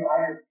the Spirit.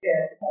 I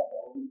understand.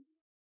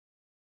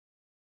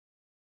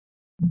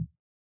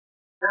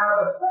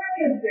 Now, the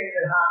second thing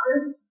that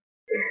happens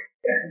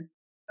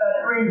that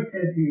brings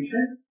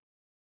confusion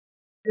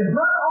is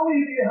not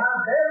only do you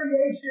have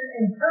variation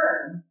in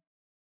terms,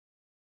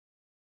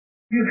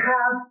 you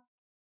have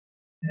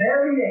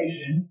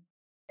variation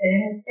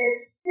in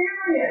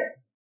experience.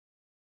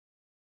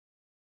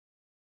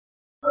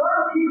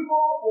 Some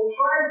people will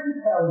try to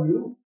tell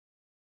you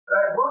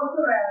that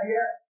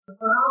glossolalia, the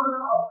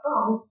phenomenon of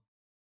tongues,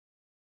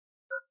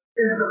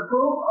 is the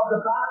proof of the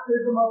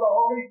baptism of the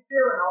Holy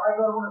Spirit. Now, I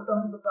go to one of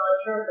some of the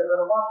church, I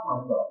better watch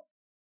myself.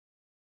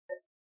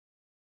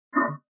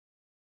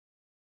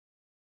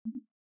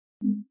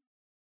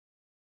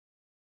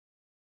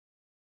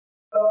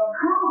 The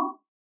proof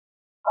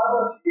of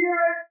a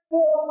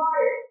Spirit-filled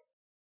life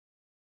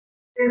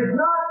is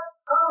not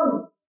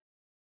tongues.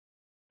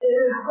 It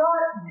is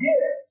not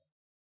gifts.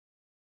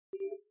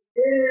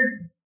 It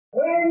is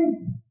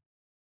wind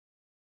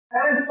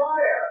and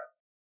fire.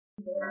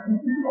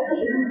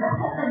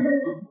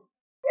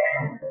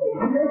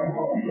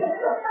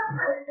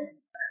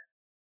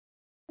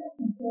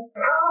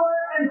 Power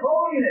and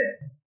holiness.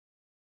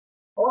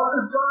 What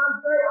does John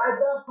say? I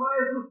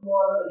baptize with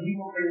water, he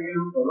will bring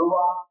you the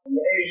Ruach and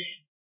the Aish.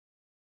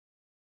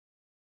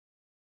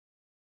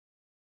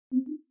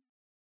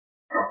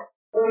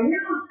 When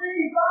you see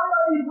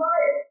somebody's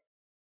life,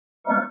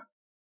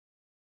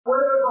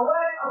 where there's a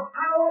lack of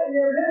power in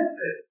their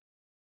ministry,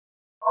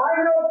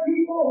 I know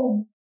people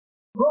who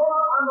grow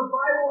up on the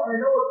Bible and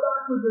know it's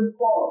backwards and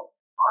forwards.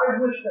 I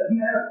wish that he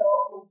had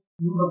apostles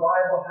who knew the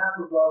Bible half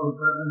as well as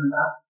Brethren and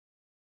that.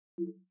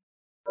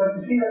 But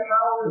you see, the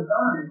power is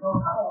done. There's no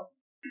power.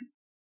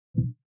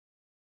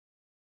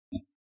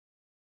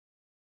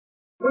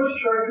 Which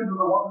churches are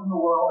the ones in the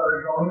world that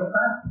are showing the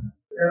fact?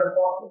 They're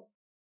apostles.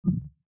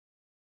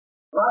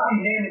 Not the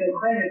naming and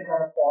claiming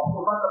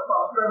Pentecostals, not the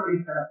prosperity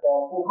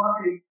Pentecostals, not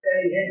the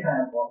steady-in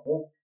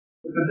Pentecostals,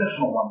 the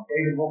traditional ones.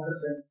 David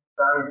Wilkerson,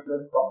 Barry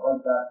Smith, stuff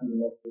like that, in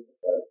the most of the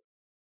place.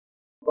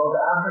 Go to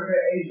Africa,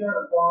 Asia,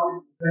 the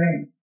quality is the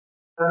same.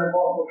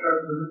 Pentecostal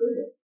churches are the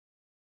biggest.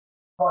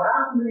 What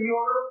happened in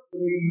Europe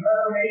in the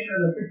Reformation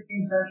in the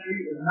 16th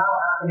century is now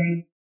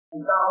happening in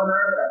South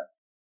America.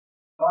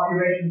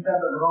 Population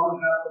center of the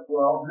Roman Catholic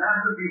world,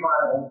 massive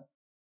revivals.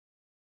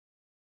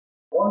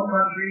 One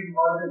country,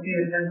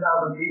 Argentina,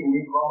 10,000 people,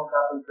 each Roman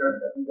Catholic church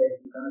every day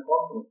to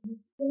Pentecostal.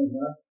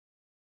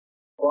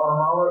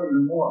 Guatemala,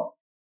 even more.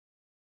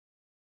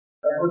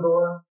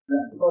 Ecuador,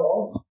 Mexico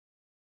also.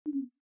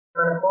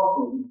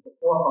 Pentecostal, the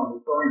forefront,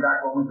 going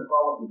back Roman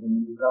Catholicism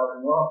in the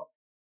developing world.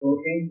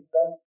 Philippines,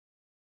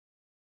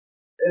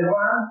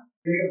 Islam,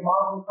 biggest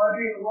Muslim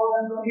country in the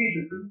world,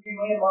 Indonesia. 50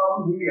 million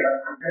Muslims a year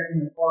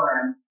protecting the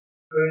Quran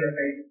during the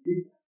faith of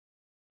Jesus.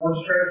 Which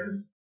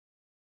churches?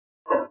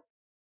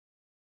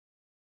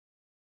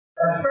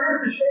 As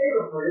Francis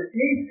Schaeffer put it,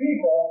 these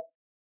people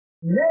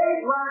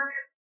may lack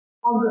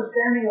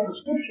understanding of the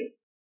Scripture.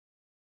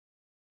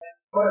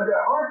 But if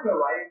their hearts are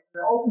right,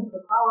 they're open to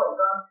the power of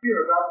God's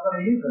Spirit, God's going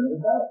to use them. It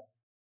does.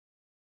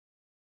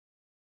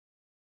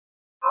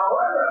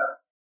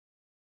 However,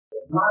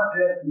 it's not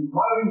just the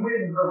mighty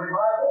winds of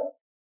revival.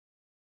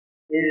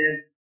 It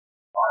is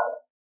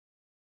fire.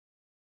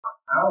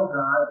 Our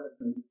God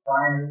is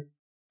inspired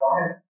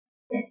fire.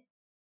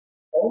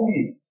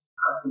 Holy,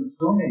 not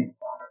consuming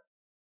fire.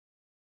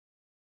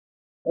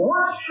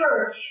 What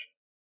church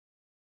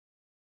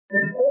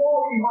is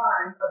all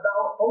reminds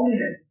about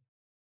holiness?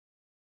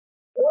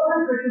 Or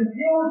is the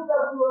concealed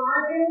stuff we're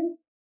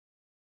lacking?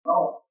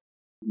 No.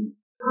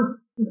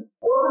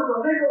 Or is the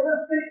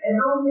legalistic and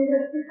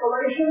non-legalistic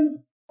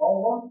Galatians? No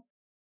one.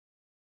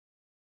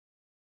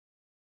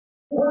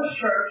 What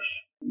church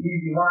do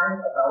you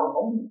remind about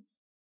holiness?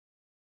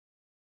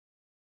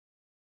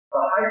 The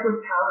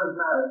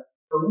hyper-charismatic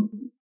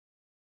The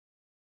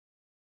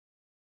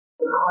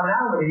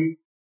carnality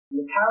in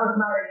the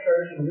charismatic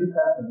church in the New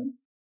Testament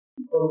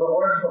was the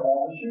worst of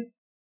all issues.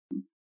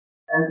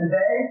 And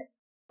today,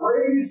 where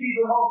do you see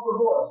the most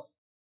divorce?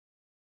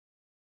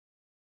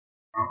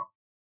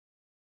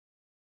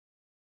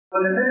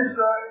 When the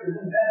minister is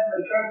in bed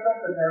with the church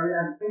secretary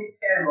and big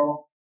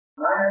scandal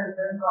 9 out of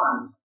 10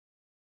 times,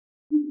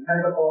 he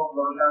depends upon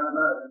the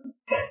charismatic.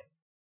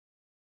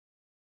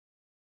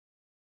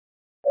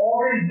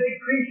 All these big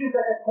preachers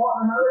that get caught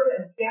in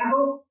America in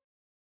scandals,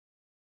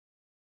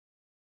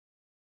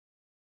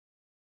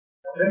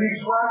 Jimmy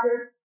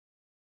Swaggart,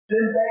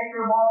 Jim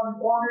Baker, Marvin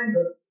Foreman,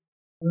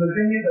 in the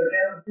vineyard of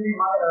Kansas City,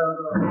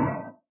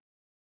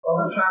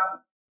 other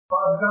chap,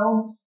 Bob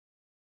Jones,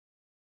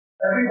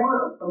 every one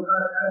of them, some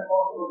kind of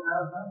Pentecostal or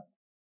charismatic.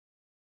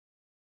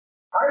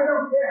 I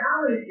don't care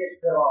how many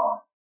gifts there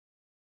are.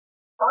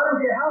 I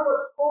don't care how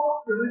much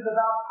talk there is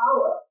about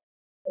power.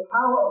 The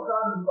power of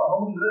God is the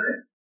Holy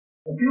Living.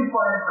 If you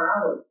find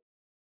carnality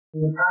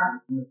in the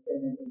practice in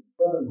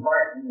the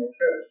life in the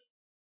church,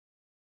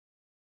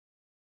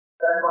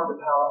 that's not the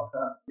power of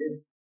God.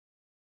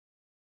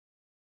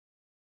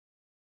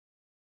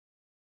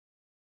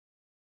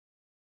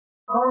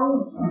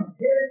 Tongues,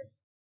 gifts,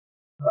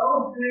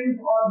 those things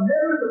are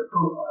never the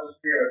fruit of the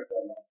Spirit.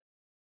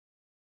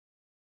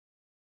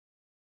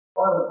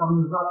 Or the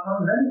tongue is not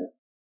tongues anyway.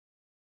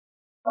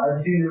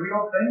 I've seen the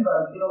real thing, but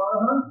I've seen a lot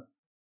of them.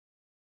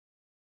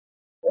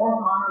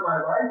 One time in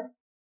my life,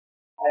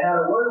 I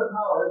had a word of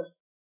knowledge,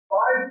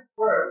 5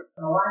 words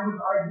in a language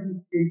I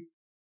didn't speak,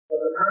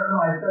 but the person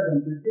I said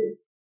them to speak.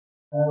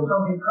 And there was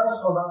something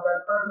personal about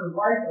that person's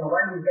life and the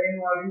language they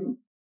knew I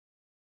used.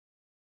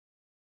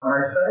 And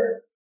I said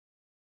it,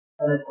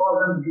 and it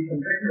caused them to be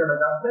convicted and I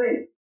got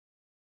saved.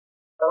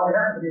 That only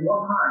happened to me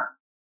one time.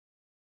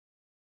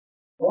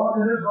 Once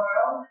in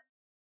Israel,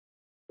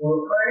 we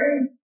were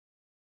praying,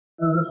 and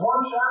there was this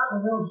one chap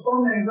who knew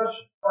some English,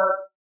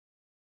 but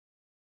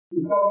he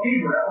spoke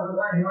Hebrew. That was the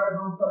language he might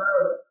have known some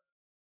Arabic.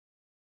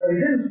 But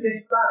he didn't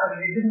speak Spanish,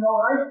 and he didn't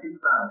know I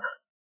speak Spanish.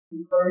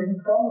 He prayed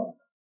in tongues.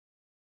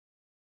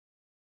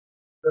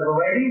 There's a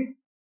lady,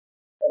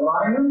 a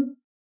lion,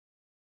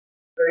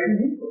 praying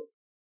in Hebrew.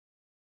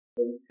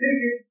 They were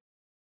speaking.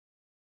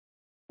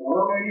 A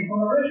little lady from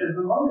the riches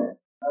in London.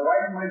 My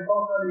wife and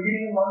myself started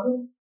meeting in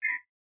London.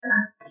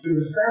 She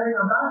was standing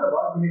on back of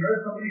us, and we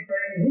heard somebody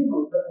praying in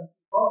Hebrew. She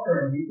spoke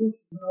her in Hebrew. She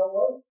didn't know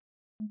what.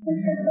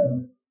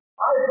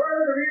 I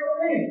heard the real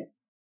thing.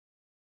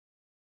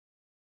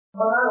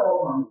 But not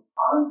all tongues.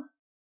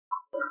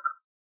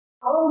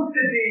 Tongues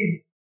could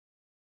be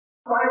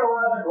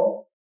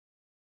psychological.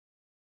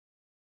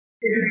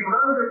 It could be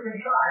learned or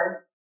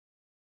contrived.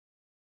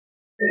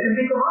 It can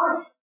be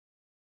demonic.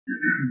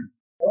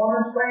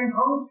 Mormons praying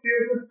tongues,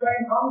 spiritists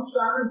praying tongues,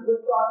 shamans,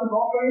 witch doctors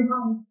all praying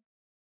tongues.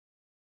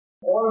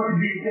 Or it could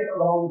be a gift of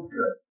the Holy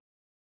Spirit.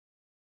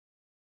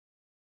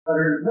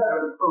 But it is never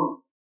the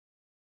truth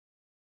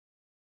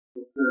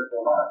of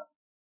spiritual life.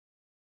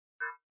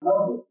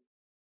 Moses.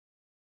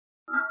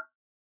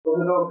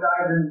 Look at those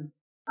guys in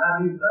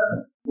Matthew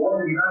 7.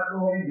 Lord, did you not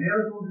do any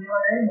miracles in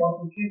your name? What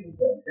did Jesus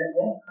say?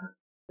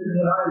 This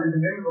is not a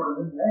miracle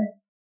in his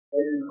name. They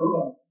didn't prove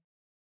it.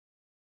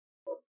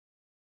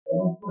 They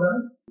don't prove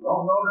it. You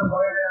don't know them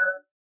by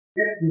their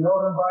gifts. You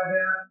know them by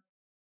their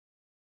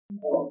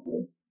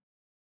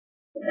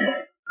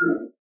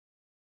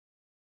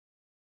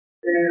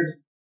it is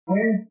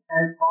wind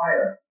and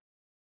fire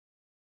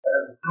that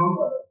is the proof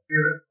of the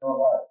spiritual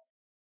life.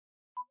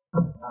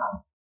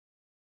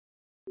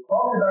 We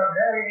talked about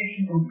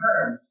variation in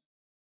terms,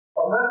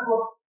 but let's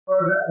look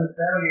further at this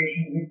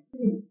variation in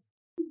speed.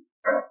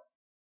 The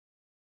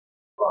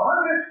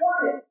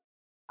 120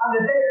 on the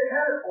day of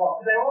Pentecost,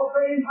 did they all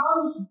pray in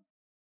tongues?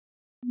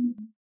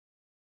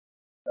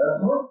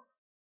 Let's look.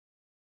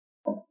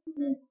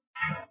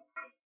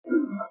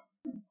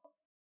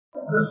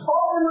 The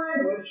spoken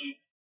language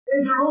in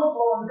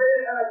Jerusalem on the day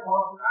of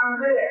Pentecost was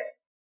Aramaic.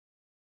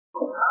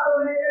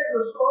 Aramaic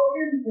was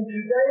spoken in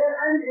Judea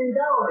and in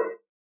Galilee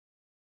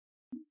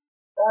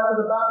after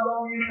the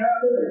Babylonian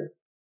captivity.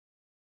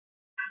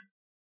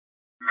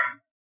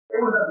 It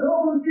was a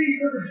pilgrim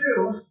feast for the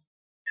Jews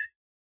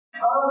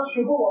of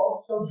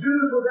Shavuot, so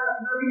Jews were that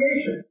from every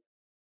nation.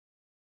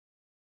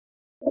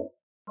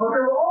 But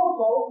there were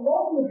also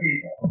local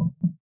people.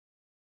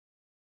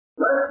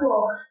 Let's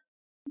look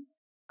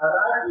at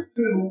Acts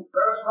 2,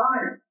 verse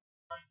 9.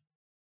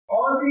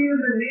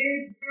 Parthians and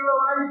Medes,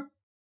 Israelites,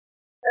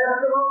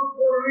 Eskimos,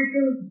 Puerto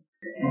Ricans,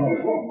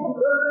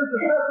 residents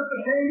of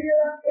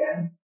Mesopotamia,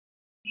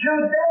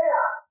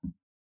 Judea,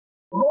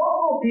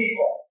 local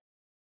people.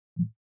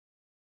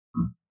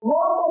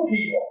 Local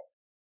people.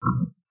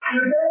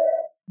 Judea.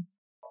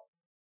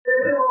 If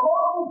there were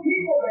local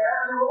people there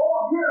and they were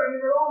all hearing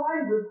in their own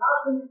language, how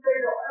can you say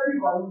that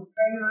everybody was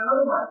praying in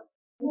another language?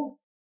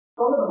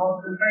 Some of them must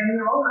have been praying in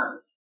their own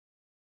language.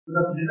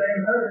 Because the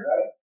Judeans heard it,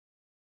 right?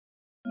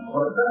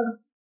 What it says.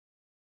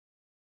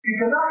 You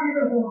cannot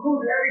even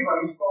conclude that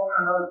everybody spoke in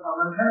another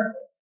tongue on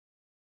Pentecost.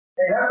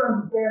 They have to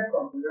understand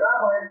something. The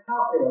rabbis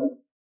calculate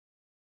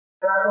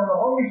that when the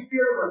Holy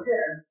Spirit was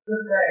given,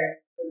 this day,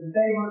 is the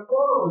day when the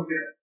Torah was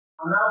given.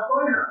 I'm not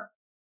pointing out.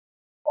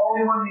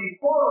 Only when the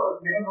Torah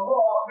was given, the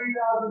law,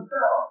 3,000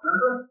 fell.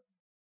 Remember?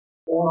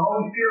 When the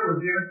Holy Spirit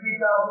was given,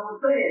 3,000 were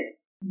saved.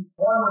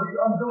 One was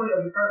the undoing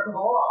of the curse of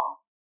the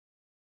law.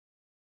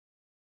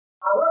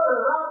 However,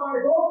 the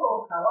rabbis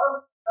also tell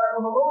us that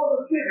when the law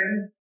was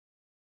given,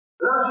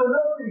 thou shalt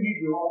know in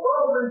Hebrew, a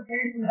whirlwind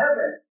came from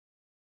heaven.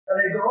 And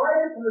they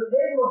derived it from the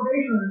table of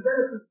nations in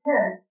Genesis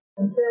 10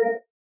 and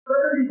said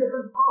 30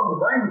 different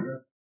tongues,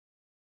 languages,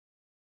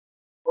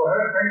 for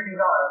her praising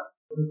God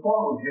when the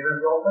Torah was given in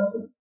the Old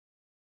Testament.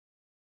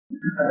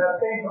 And that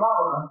same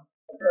phenomenon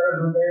occurs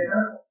in the day of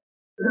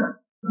Pentecost.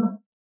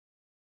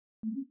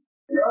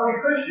 The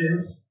early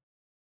Christians,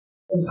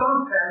 in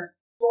some sense,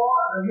 saw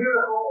the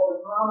miracle or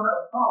the phenomenon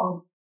of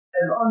tongues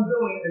as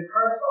undoing the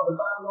curse of the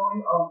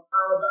Babylonian of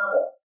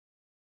Babel.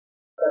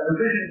 That the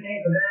vision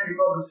came to man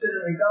because of sin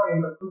and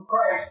rebellion, but through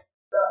Christ,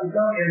 that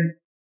rebellion,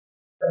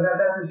 and that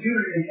the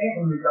Judah that came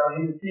from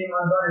rebellion is being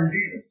undone in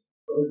Jesus.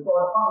 So we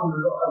saw tongues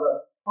as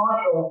a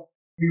partial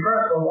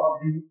reversal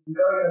of the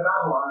rebellion of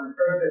Babylon and the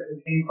curse that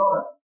came from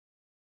it.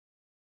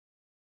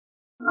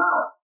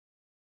 Now,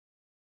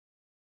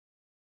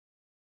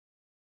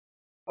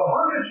 the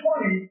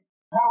 120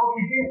 how it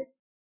begins,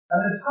 and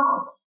it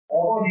comes,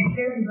 although you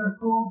can't even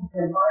prove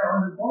the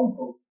entire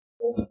 120.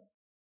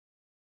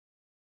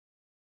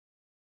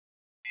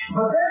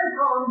 But then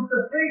comes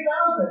the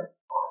 3,000.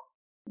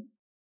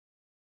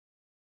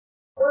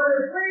 When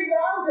the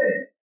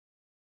 3,000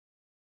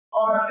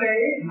 are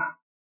saved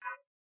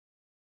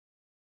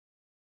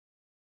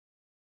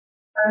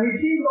and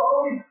receive the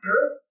Holy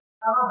Spirit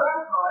and are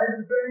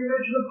baptized, is there any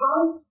mention of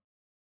tongues?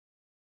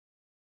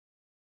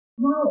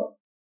 No.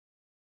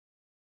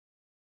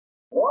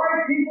 Why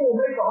people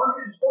make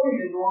 120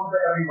 the norm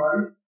for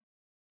everybody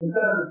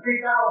instead of the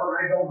 3,000,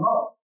 I don't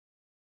know.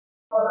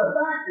 But the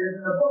fact is,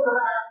 in the book of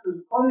Acts,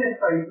 there's plenty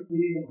of places we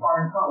need to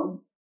find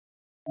tongues,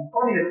 and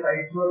plenty of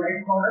places where it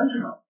makes no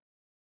mention of.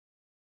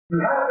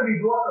 You have to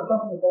be brought to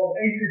something called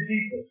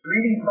exegesis,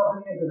 reading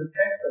something into the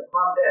text that's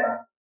not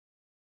there,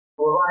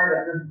 to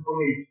arrive at this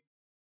belief.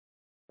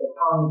 The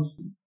tongues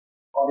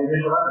of the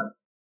initial evidence.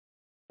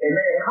 They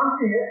may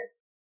accompany it,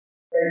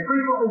 they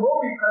frequently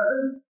will be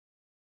present,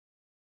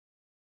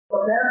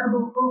 but the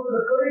absolute proof of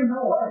the pudding,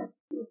 no way.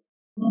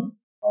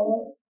 No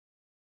way.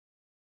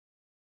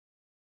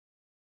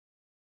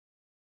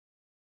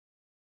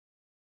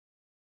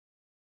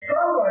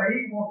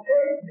 Somebody will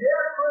take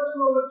their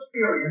personal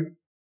experience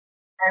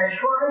and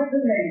try to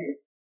make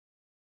it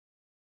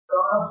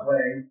God's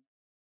way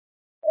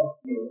of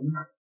healing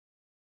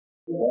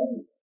the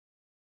baby.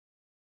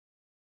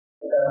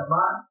 But that's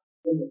not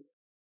it.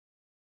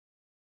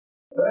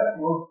 Let's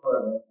look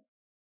further.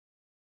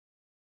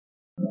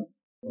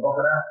 Look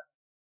at that.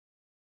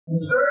 In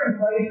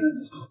certain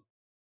places,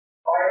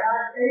 by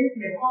Acts 8,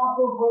 the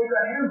apostles laid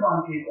their hands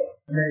on people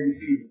and they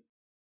received it.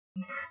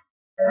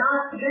 In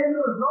Acts 10,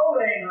 there was no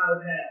laying on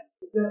of hands.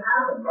 It didn't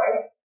happen,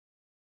 right?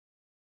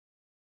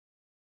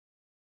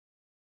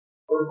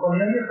 Was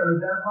Cornelius and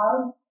the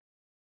Gentiles?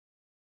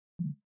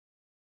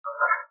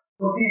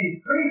 With the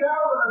 3,000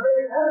 of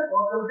their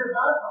Pentecost, they were just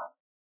baptized.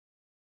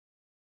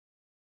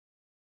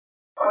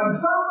 When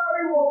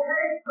somebody will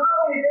take not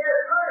only their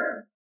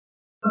turn,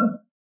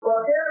 but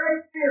their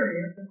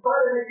experience and try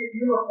to make it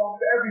uniform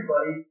for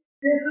everybody,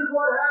 this is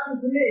what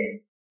happened to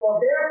me,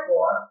 so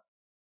therefore,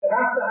 it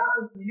has to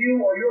happen to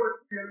you or your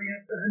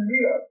experience isn't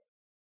real.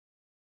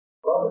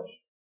 Rubbish.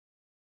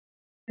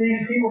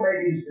 These people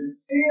may be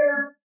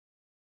sincere,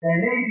 they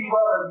may be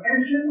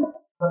well-intentioned,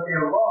 but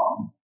they're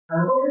wrong.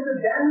 And look at the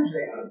damage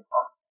they do.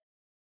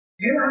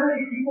 Do you know how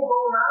many people go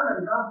around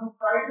and come through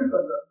crisis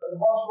of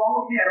what's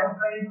wrong with me? I don't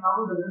pray in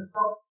tongues and this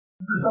stuff.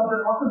 This is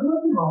something, what's the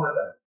nothing wrong with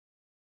that?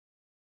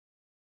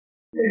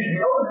 You should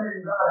know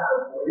that God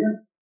has for you.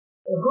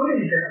 It's good that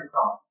you get in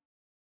tongues.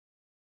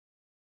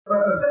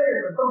 But to say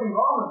there's something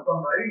wrong with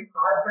somebody,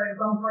 I pray in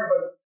tongues,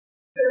 but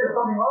say there's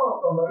something wrong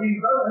with somebody who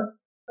doesn't,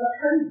 that's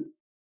crazy.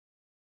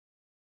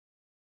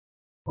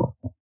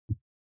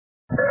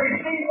 They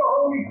receive the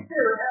Holy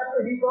Spirit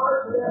after he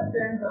guards their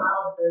sins and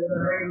our sins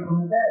and raises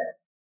from the dead.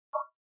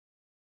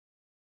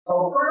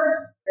 So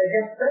first, they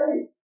get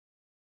saved.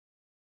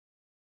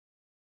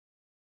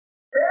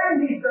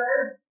 Then he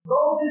says,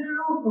 go to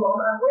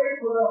Jerusalem and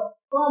wait for the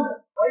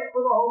promise, wait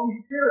for the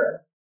Holy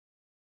Spirit.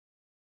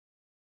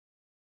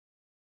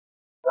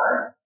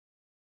 Right?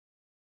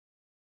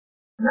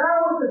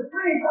 Now with the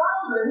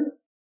 3,000,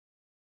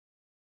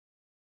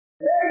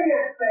 they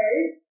get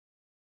saved,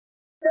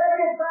 they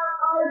get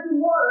baptized in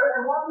water,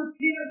 and what does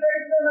Peter say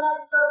to them in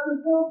Acts chapter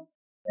 2?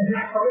 And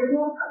just hurry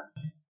on.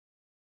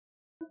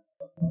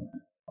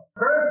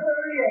 Verse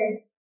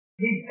 38,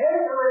 he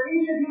says that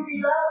each of you be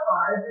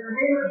baptized in the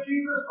name of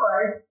Jesus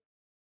Christ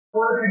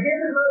for the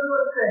forgiveness of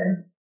your sins,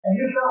 and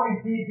you shall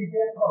receive the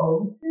gift of the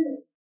Holy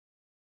Spirit.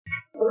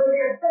 So they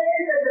get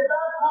saved, they get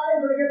baptized,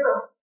 they get the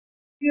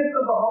gift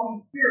of the Holy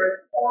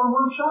Spirit all in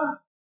one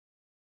shot.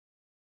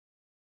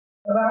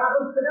 And that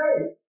happens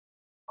today.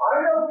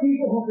 I know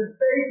people who can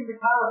say from the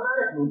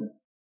charismatic movement.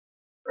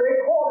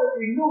 They call it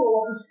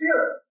renewal of the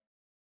Spirit.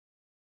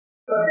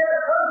 But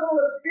their personal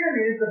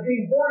experience of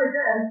being born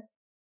again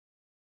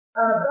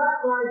and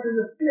baptized in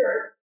the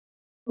Spirit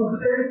was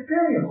the same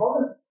experience,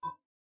 wasn't it?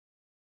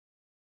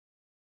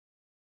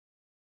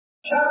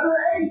 Chapter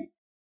 8.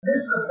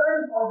 This is the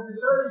second part of the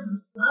churches of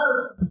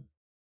Samaria.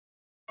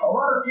 A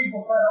lot of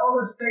people try to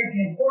overstate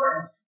the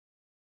importance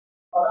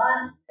of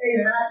Acts 8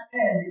 and Acts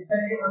 10. They say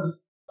it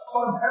was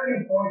some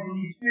turning point in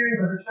the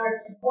experience of the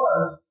church. It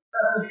was.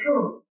 That's the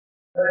truth.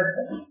 But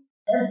it's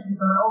actually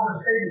been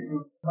overstated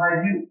in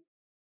my view.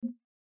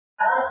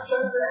 Acts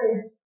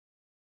chapter 8.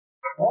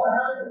 What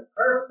happened?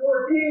 Verse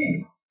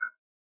 14.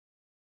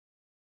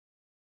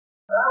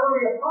 Now when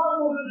the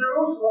apostles in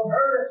Jerusalem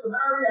heard that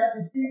Samaria had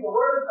received the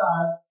word of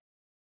God,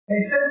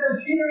 they sent them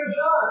Peter and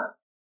John.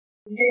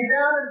 He came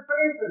down and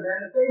prayed for them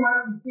that they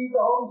might receive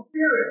the Holy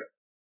Spirit.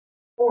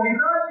 For he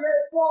not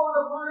yet fallen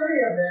upon any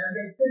of them,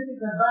 they simply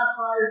been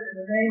baptized in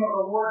the name of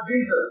the Lord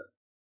Jesus.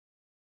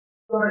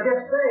 So they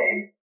get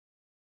saved,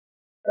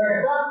 they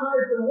get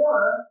baptized in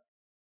water,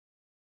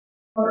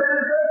 but then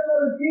in verse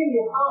 17,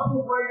 the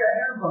apostles lay their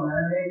hands on them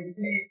and they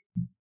receive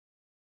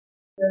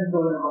the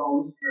indwelling of the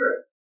Holy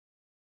Spirit.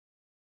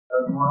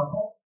 Doesn't want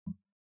to.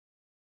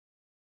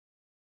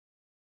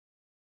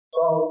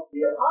 So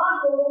the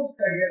apostles,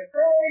 they get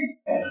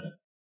saved,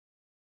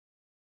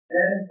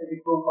 then they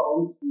become the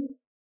Holy Spirit.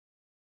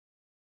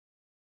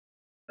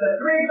 The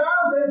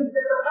 3,000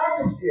 get the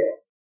package deal.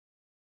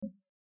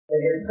 They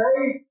get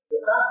saved,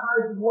 get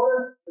baptized in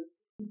water.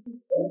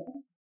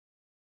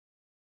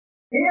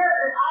 Here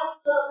in Acts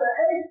chapter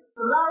 8, the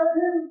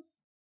Samaritans,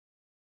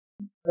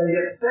 they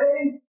get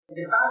saved, they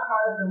get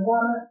baptized in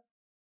water,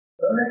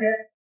 then they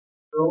get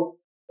through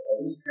the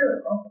Holy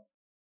Spirit.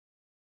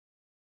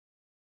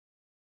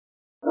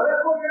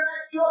 Let's look at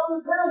Acts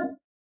chapter 10.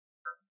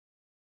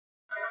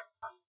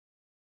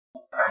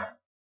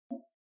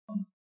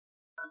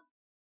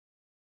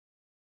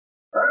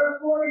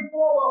 Verse 44,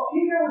 while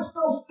Peter was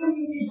still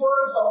speaking these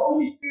words, the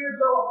Holy Spirit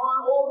fell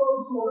upon all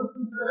those who were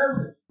listening to the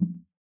message.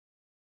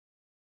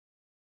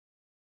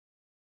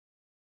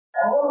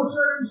 And all the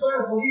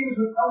circumcised believers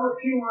who come with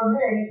Peter were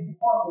amazed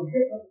because the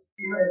gift of the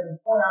Spirit had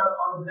been poured out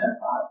upon the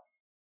Gentiles.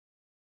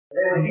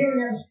 They were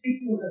hearing them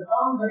speaking with the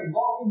tongues and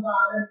exalting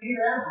God, and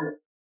Peter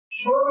answered,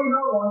 surely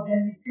no one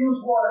can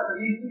refuse water for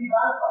these to be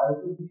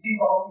baptized to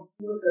receive the Holy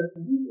Spirit as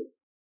to Jesus.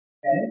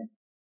 Okay?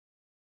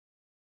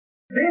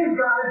 These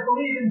guys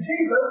believe in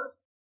Jesus,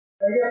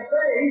 they get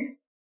saved,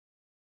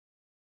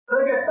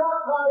 they get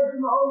baptized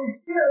in the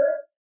Holy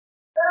Spirit,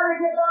 then they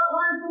get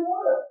baptized in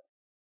water.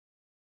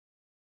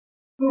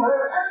 You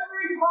have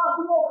every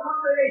possible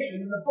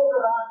combination in the book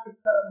of Acts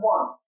except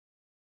one.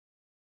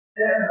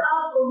 There is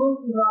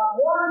absolutely not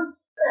one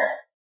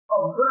speck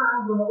of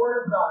ground in the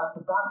Word of God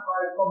to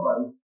baptize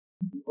somebody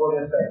before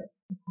they're saved.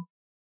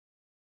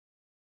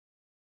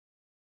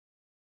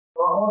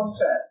 Not one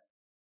speck.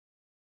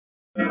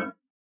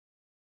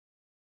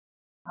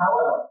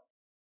 However,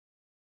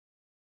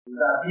 you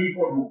have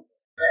people who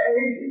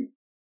say,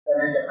 and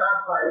they get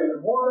baptized in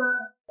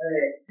water, and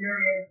they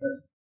experience the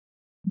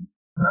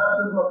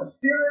baptism of the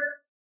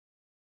Spirit.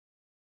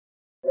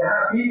 You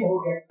have people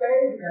who get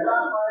saved and get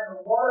baptized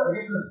in water,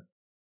 and get the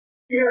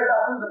Spirit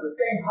baptism at the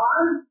same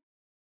time.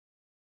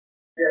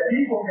 You have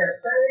people who get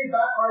saved,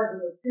 baptized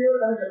in the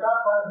Spirit, and get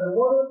baptized in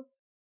water.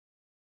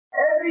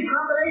 Every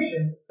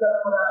combination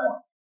except for that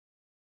one.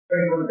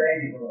 Bring for the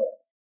baby for it.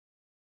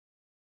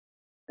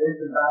 This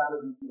is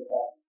baptism to the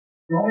body.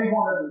 The only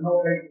one that there's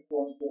no basis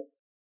for is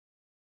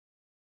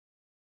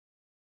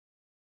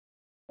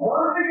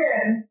once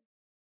again,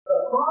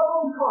 the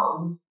problem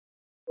comes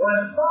when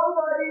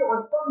somebody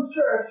or some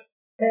church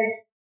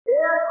takes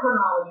their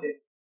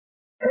chronology,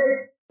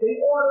 takes the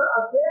order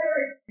of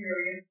their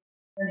experience,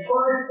 and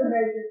tries to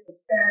make it the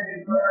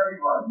standard for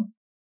everybody.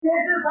 This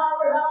is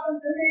how it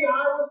happened to me.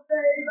 I was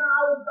saved, and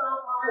I was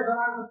baptized, and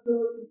I was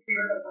filled with the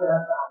Spirit of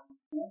God.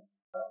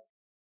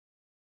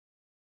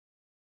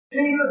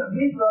 Jesus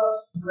meets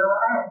us where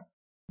we're at.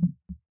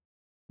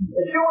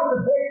 If you were to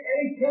take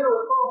any 10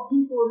 or 12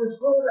 people in this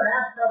room and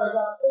ask how they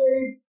got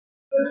saved,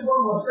 this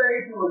one was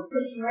saved through a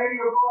Christian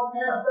radio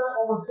broadcast, that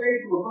one was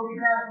saved through a movie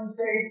cast,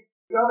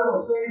 the other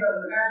was saved as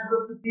an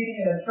evangelistic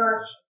meeting in a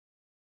church.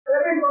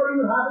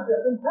 Everybody would have a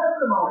different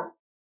testimony.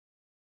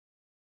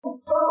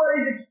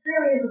 Somebody's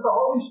experience with the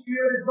Holy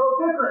Spirit is no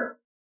different.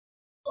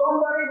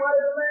 Somebody might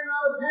have been laying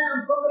out his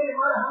hands, somebody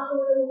might have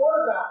happened with the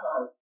water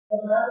baptized.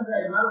 Doesn't happen to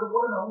him, out of the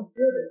water, the Holy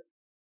Spirit.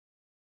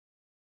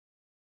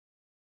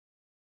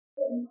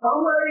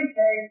 Somebody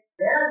takes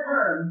their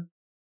turn,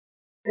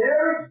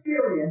 their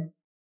experience,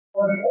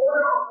 or the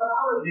order of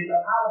chronology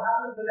of how it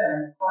happened to them,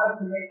 and tries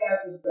to make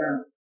that the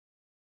standard.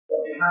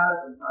 What you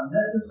have is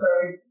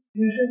unnecessary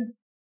confusion,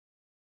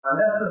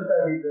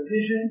 unnecessary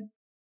division,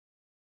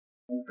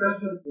 and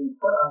Christians being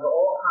put under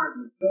all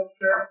kinds of guilt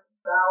trips,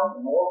 doubt,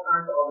 and all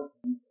kinds of other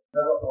things that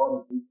never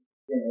ought to be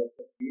in it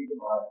to read the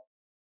Bible.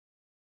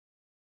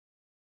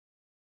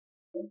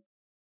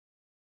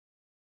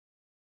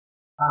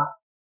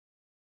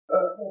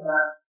 Let's go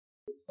back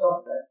to the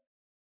subject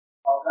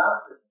of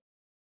baptism.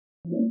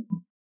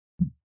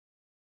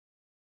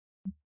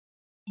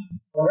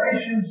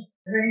 Galatians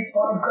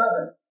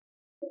 3:27.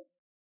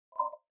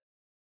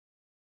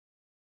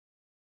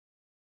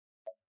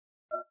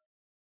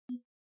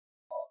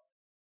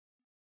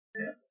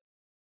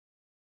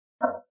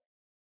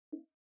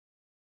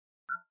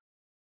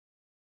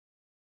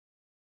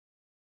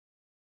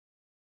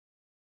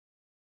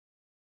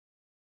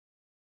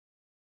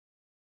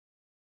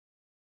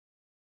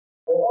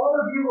 For all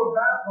of you were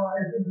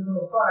baptized into the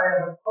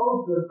Messiah and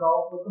clothed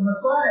yourselves with the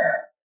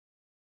Messiah.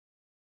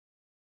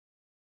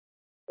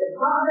 It's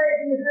not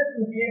making a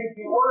difference here if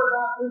you order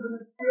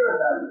baptism and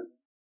spirit baptism.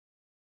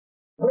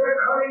 We're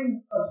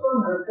cutting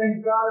asunder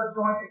things God has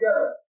joined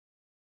together.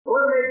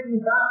 We're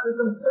making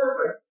baptism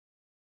separate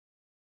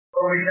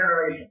from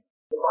regeneration.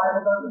 The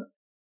Bible doesn't.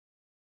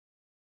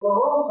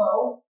 We're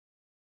also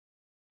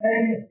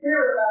making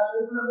spirit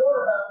baptism and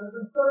water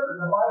baptism separate.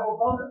 The Bible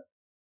doesn't.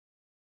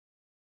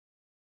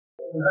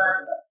 Listen back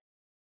to that.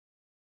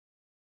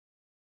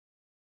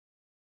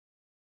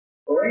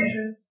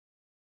 Galatians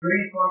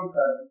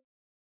 3:27.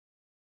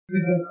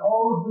 You've been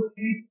clothed with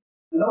Jesus.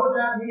 You know what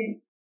that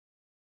means?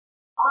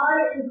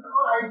 I in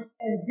Christ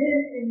and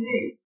His in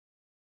me.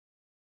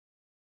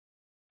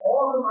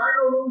 All of them, I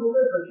no longer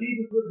live, but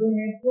Jesus was in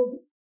me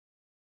included.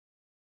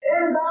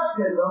 In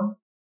baptism,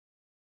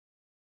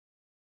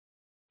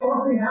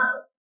 something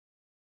happens.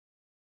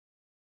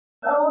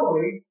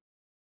 Calvary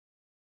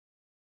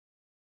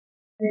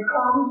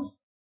becomes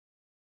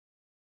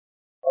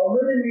a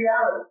living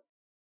reality.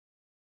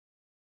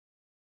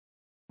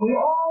 We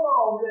all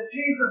know that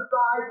Jesus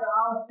died for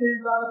our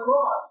sins on the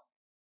cross.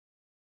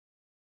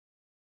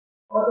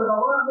 But there's a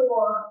lot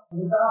more in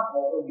the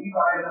gospel that He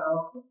died on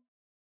our sins.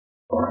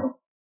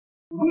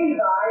 We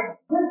died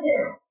with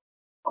Him.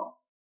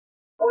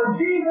 When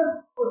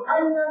Jesus was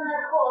hanging on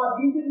that cross,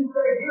 He didn't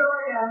say, here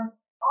I am,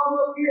 I'm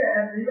up here,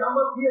 Anthony, I'm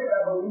up here,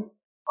 Beverly,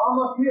 I'm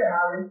up here,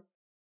 Harry,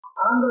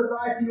 I'm going to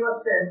die for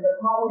your sins. That's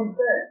not what He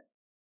said.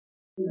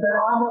 He said,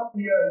 I'm up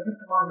here, and you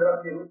come on, get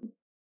up here with me.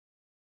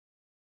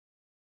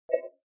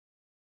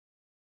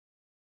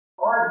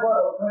 My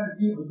blood will cleanse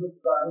you with this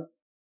body.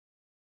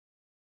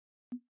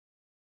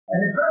 And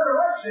His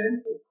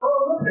resurrection is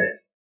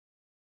prolific.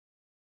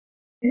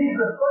 He's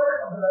the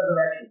first of the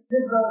resurrection.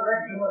 His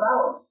resurrection was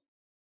ours.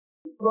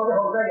 Look at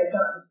Hosea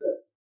chapter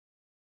 6.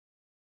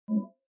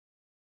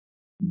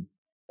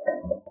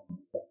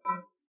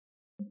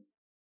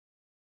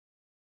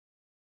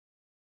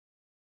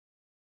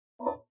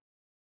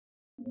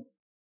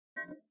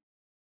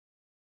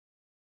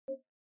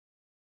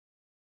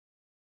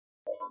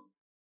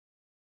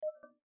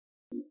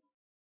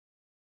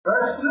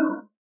 Verse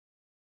 2.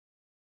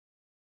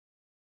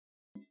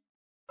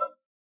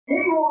 He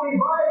will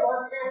revive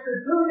us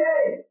after 2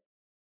 days.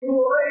 He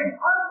will raise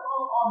us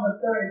up on the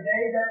third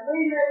day that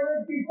we may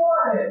live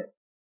before Him.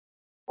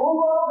 Who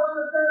rose on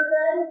the third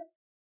day?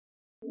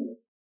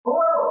 Who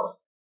else?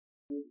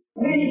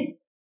 We.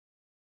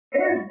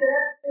 His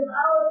death is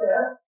our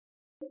death,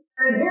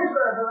 and His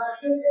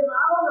resurrection is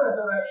our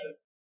resurrection.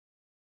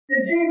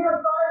 Did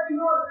Jesus die for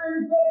your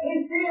sins? He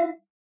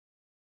did.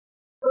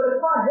 But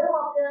it's not Him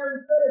up there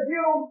instead of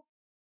you.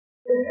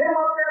 It's Him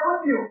up there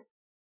with you.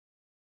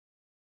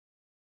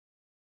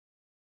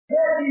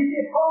 Yes, He's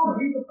the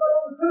atonement. He's the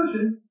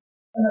substitution.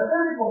 In the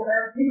physical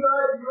sense, He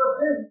died for your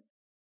sins.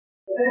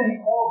 But then He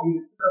called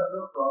you to the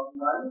your cross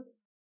and died with you.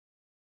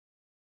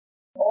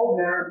 Old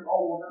man,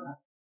 old woman.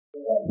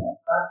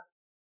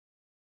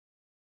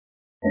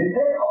 And He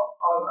take a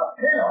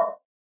pail,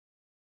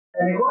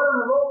 and He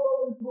run the rope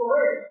over into a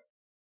lake.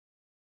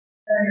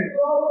 And He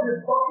throws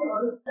His bucket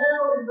or His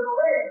pail into the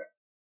lake.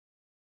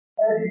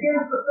 And it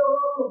begins to fill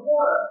up with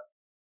water.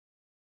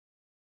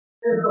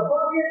 Is the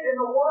bucket in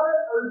the water,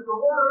 or is the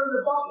water in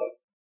the bucket?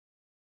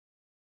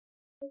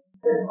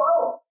 It's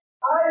both.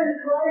 I am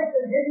Christ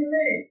and Him in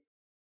me.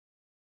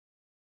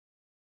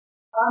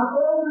 I'm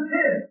clothed with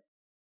Him.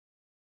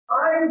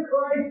 I am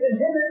Christ and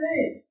Him in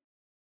me.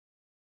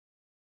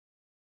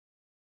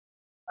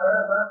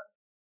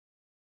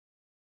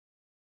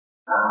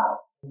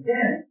 Now,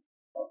 again,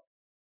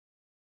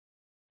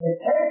 it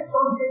takes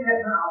something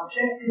that's an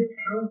objective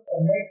truth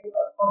and makes it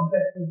a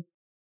subjective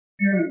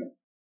experience.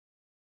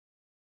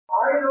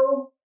 I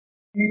know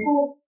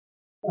people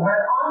who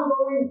had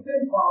ongoing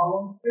sin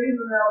problems, things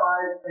in their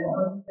lives, and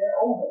couldn't get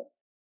over.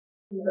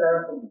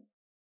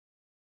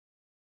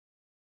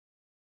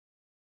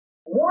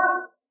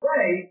 One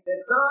way that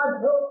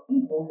God helps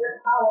people get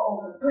power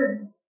over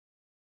sin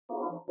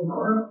is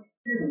through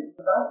experience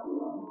about you.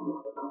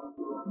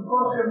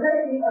 Because you're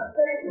making a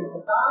statement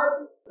to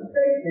God, the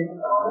statement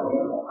to other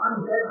people.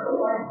 I'm dead for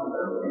life.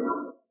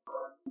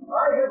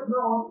 I have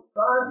known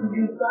God to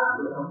use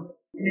baptism,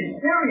 the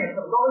experience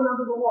of going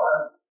under the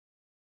water,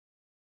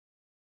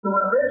 to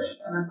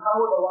enrich and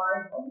empower the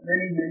lives of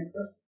many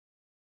Christians.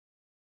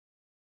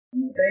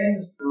 And the same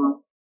is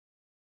true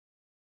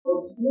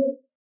for me.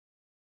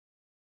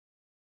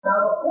 Now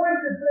the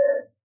point is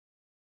this.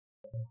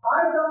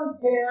 I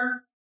don't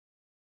care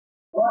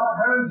what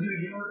terms you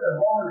use as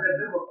long as they're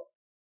biblical.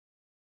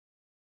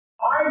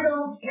 I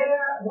don't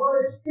care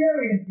what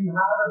experience you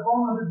have as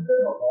long as it's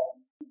biblical.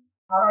 And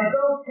I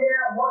don't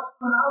care what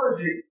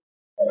chronology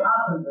it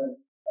happens in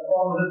as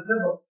long as it's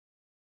biblical.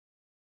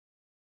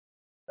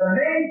 The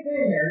main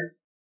thing is,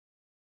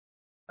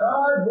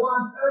 God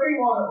wants every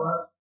one of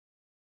us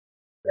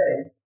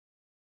saved.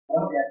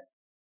 Okay.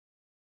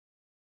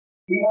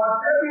 He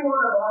wants every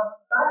one of us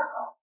back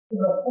up to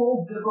the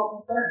full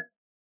biblical sense.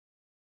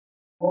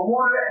 We're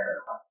one at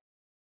a time.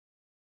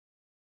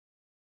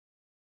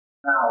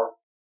 Now,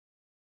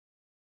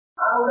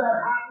 how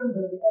that happens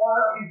in the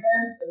order of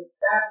events, and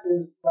that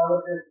is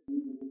relative to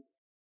the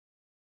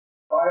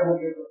Bible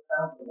gives us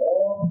accounts of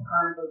all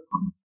kinds of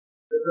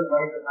different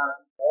ways of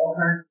happening, all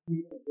kinds of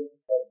people,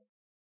 different ways.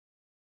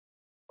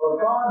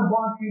 But God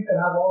wants you to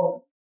have all of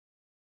them.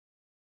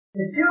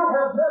 If you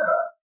have never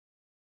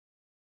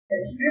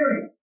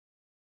experienced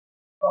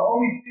the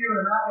Holy Spirit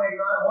in that way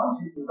God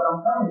wants you to, but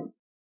I'm telling you,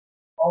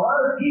 a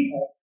lot of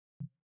people,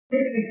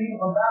 particularly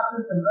people from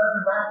Baptist and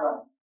Reverend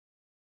backgrounds,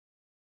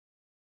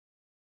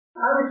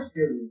 have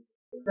experienced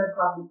it, just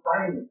not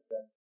defining it.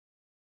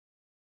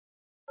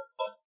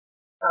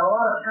 And a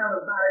lot of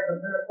charismatic and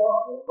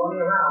Pentecostals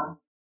running around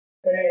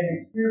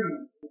saying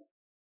experiences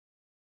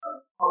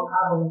of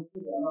having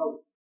people know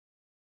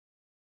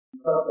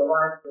because the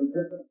lives are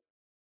different.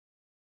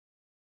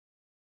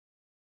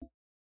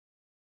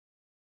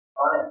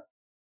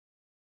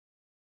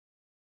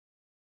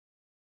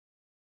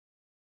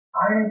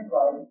 I am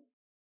sorry.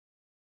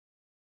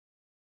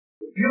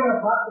 If you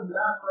have not been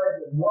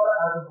baptized in water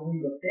as a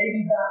believer,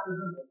 baby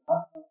baptism is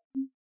not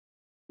something.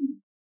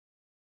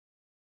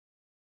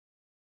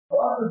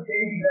 What does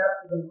baby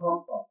baptism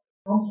come from?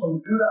 It comes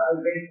from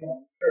Judaization of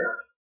the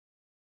church.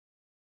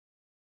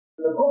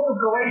 The book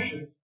of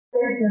Galatians,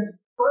 Satan's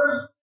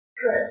first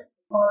trick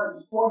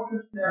as before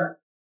Christianity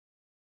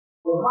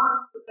was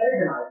not to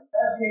paganize.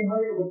 That came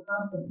later with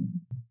Constantine.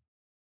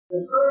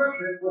 The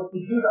first trick was to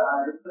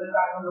Judaize, put it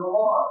back under the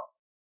law.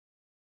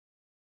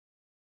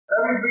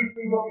 Every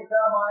briefly look at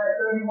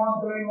Jeremiah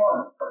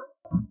 31:31.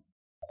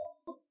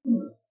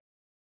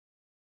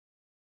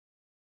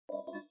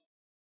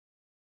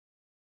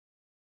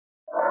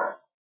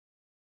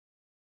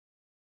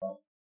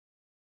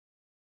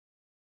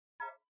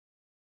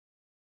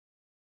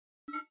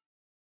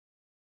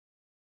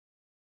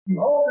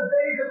 Behold, the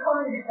days are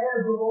coming,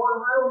 declares the Lord,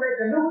 and I will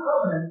make a new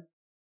covenant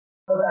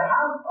for the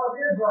house of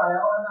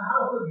Israel and the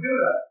house of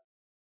Judah.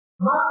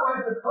 Not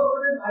like the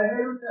covenant I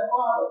made with their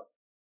fathers.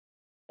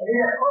 And he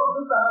had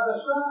spoken to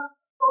Hadashah,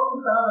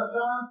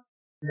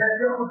 that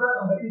you put that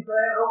on the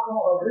Israel,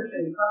 of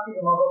Richard, copy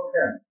of our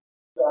them.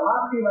 So I'm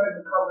not like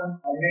the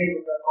covenant I made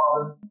with their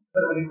fathers,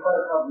 but we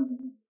declare a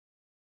covenant.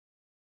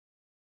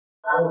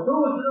 Now, who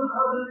was the new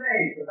covenant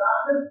made? The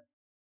Baptist?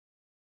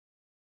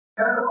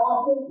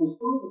 Pentecostal was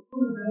who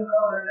was the new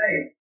covenant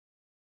made?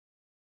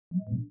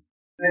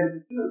 There's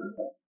the Jews.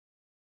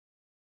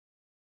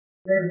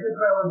 There's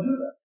Israel and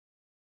Judah.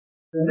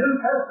 The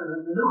New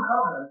Testament, the New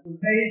Covenant, was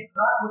made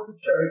not with the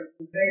church, it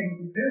was made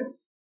with the Jews.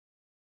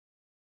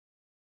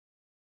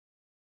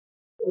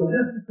 It was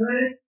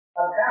instituted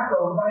at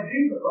Passover by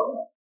Jesus,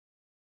 wasn't it?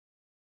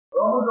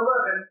 Romans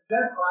 11,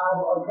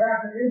 Gentiles are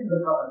grafted into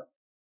the covenant.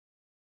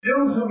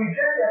 Jews who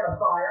reject their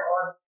Messiah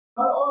are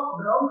cut off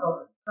of their own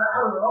covenant, cut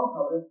out of their own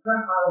covenant,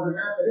 Gentiles are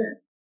grafted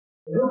in.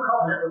 The New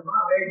Covenant was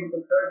not made with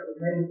the church, it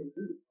was made with the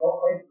Jews. All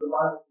places the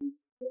Bible teaches.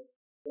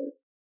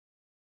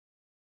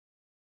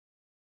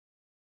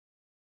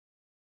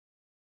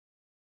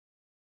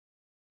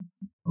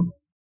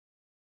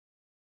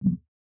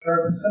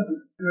 Church is simply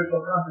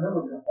spiritual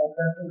continuity of all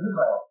sense of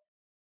Israel.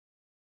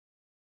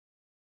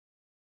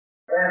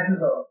 Branches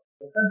of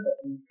the sense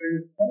of the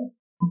spiritual sense.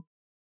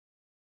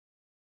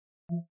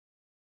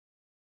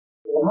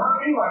 It will not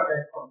be like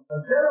that.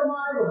 What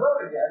Jeremiah was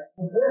up against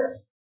was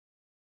this.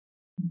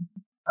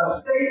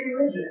 A state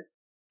religion.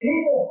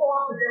 People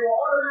thought that they were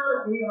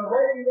automatically in a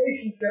right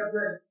relationship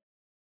with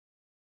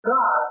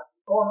God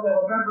because they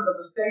were members of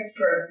the state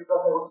church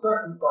because they were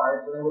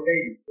circumcised when they were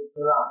babies. It's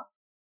not.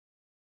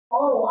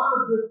 Oh, I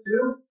was good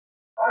too.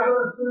 I go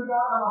to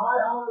synagogue on a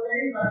high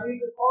holiday age. I read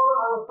the Torah.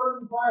 I was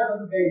circumcised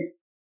as a baby.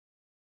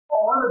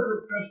 Oh, I'm a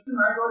good Christian.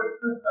 I go to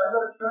church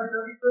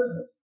every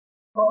Christmas.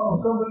 But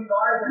when somebody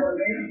dies, they were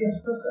baby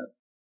against Christmas.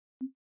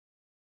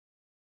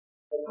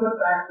 They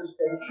put back to the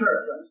state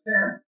church.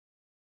 Understand?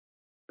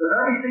 So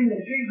everything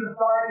that Jesus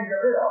died to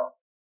get rid of,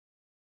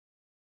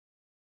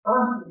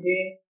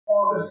 Constantine,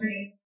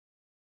 Augustine,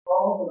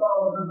 all the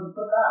followers would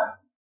put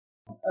back.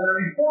 And the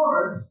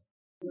reformers,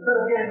 instead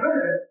of getting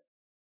rid of it,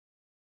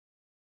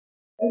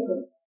 in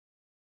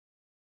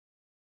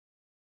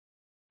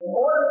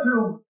order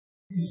to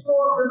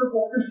restore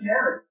biblical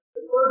Christianity,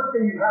 the first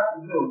thing you have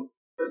to do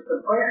is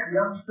to break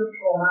the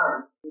unscriptural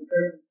marriage in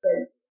certain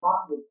states.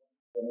 Not with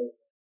them.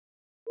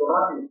 Will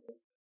not be a state.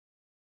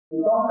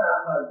 We don't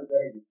baptize the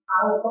baby.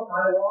 I will put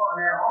my law on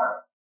their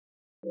heart.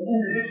 An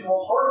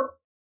individual choice.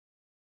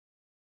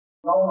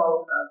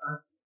 No, that's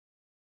not.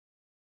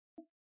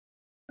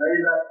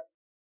 Maybe that's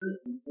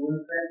Christians doing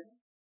the same thing.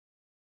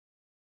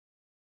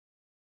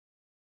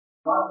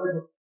 Not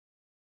biblical.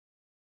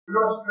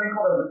 You're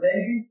sprinkled as a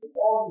baby with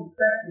all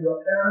respect to your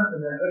parents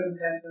and their good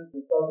intentions,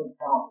 which doesn't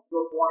count.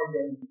 You're born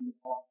again to be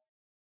born.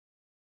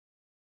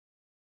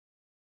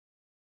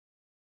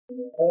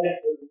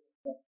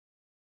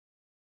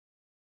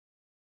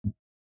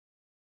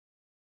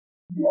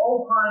 The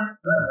old-time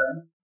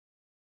brethren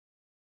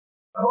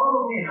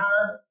probably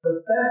had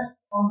the best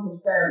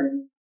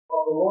understanding of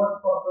the Lord's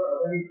Supper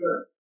of any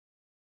church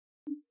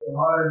in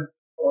modern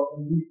or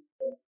in recent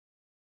days.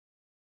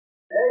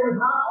 They would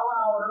not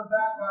allow an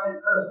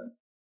unbaptized person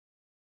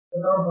to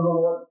come to the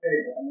Lord's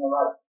table on the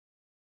right.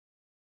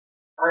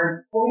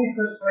 I'm fully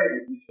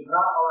persuaded you should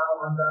not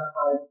allow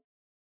unbaptized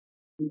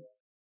people to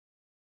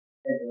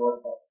take the Lord's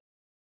Supper.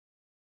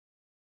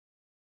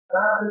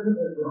 Baptism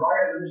is the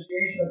rite of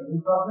initiation of the new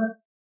covenant,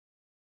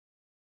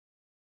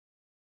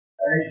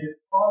 and it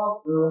should follow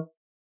through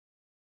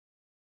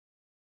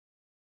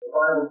the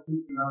Bible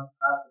teaching on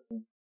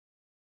baptism.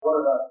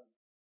 What about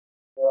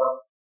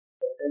for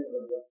the sake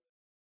of the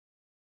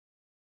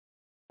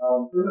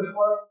Jewish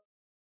work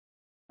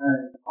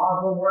and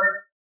apostle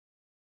work?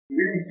 You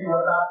really see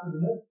what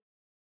baptism is.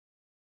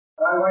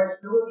 My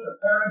wife's Jewish, her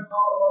parents,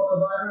 Holocaust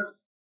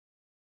survivors.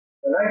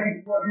 The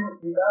night before he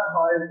was to be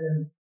baptized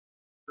in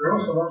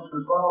Jerusalem, she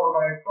was run over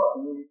by a truck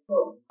and really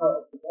killed. You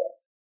know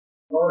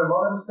what her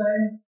mother was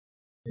saying?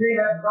 See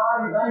that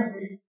God is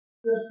angry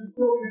just to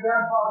kill your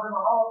grandfather in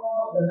the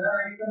Holocaust, and now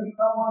he's going to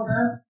become one of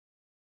them?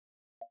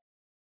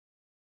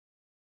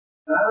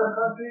 In other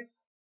countries,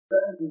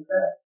 70%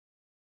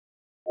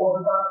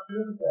 Orthodox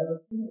Jews have a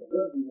few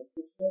living in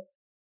Christian.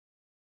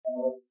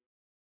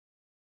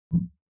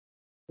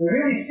 We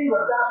really see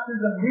what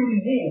baptism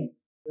really means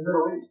in the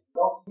Middle East. We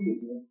don't see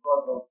it in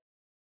front of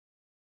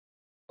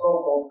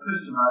so-called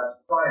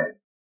Christianized society.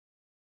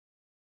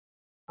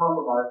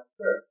 Compromised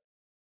church.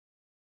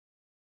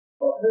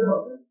 But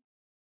biblically,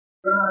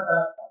 they're not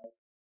baptized.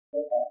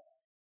 They're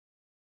baptized.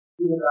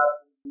 Even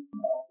baptism is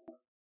not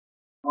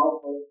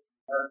also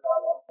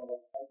verified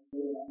also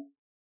educated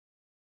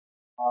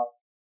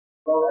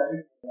well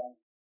educated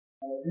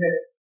and admit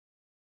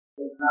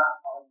it's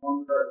not on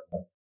one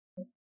person.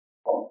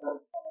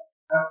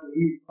 After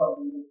he's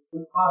something that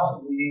could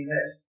possibly be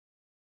this.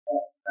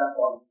 That's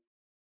all.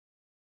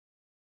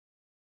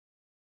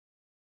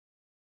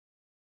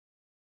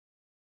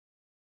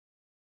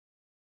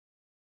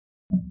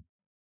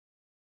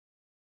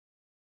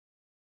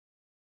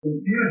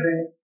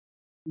 Confusing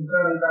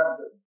concerning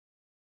baptism.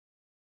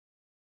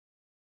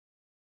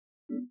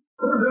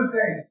 Two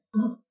things.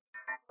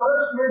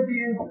 1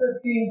 Corinthians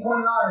 15:29,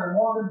 the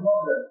Mormons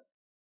love this.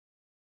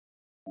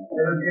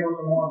 They would deal with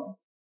the Mormons.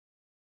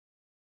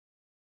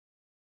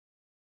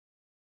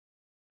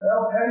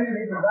 They'll tell you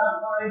they can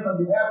baptize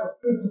on behalf of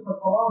Christopher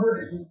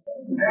Columbus,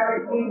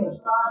 Mary Queen of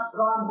Scots,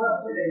 John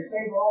Wesley, they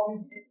save all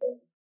these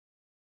people.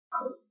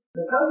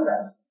 They tell you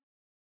that.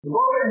 You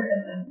go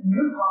in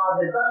Utah,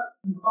 they've got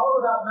all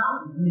about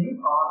mountains in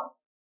Utah.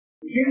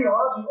 The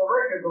genealogical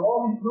records of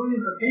all these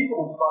millions of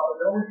people and stuff, but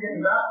they're always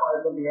getting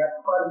baptized on behalf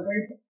of try to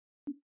save them.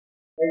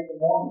 Take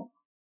the Mormons.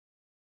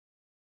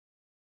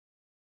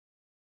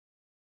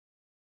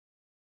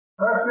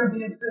 1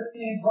 Corinthians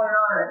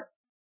 15:29.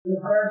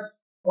 This verse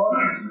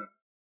causes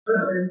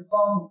Christians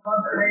some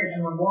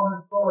consternation when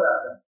Mormons throw it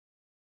at them.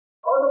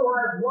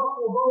 Otherwise, what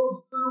will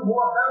those who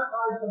are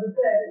baptized for the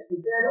dead if the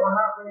dead are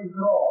not raised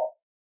at all?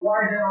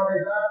 Why then are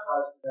they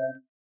baptized for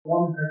them?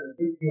 One has a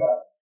big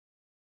deal.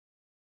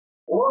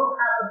 Look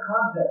at the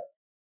context.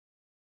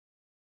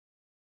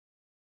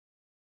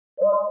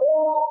 What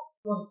Paul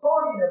was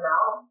talking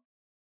about,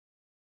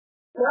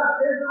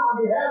 baptism on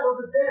behalf of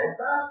the dead.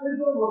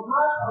 Baptism was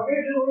not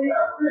originally a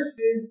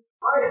Christian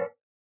rite.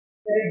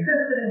 It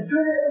existed in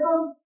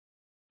Judaism,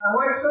 and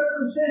like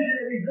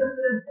circumcision, it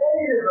existed in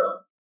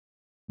paganism.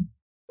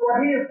 What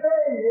he is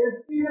saying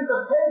is, even the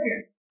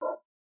pagan,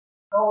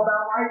 know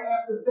about life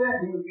after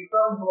death, he was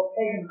referring to a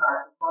pagan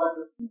type, not a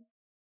Christian.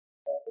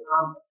 That's the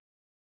concept.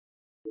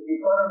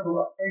 He's referring to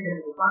a pagan,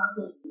 who was not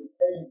Christian, he was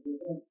pagan.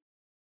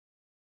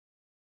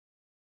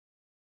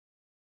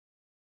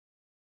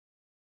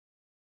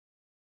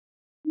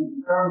 He's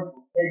referring to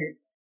a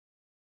pagan,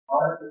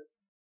 not a Christian.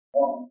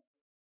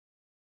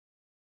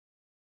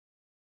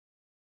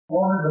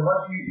 Mormons are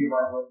much easier,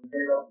 by the way, to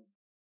get up.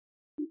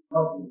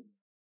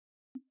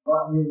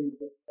 Not really.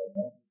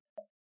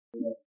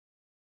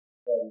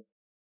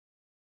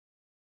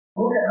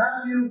 Look at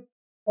Matthew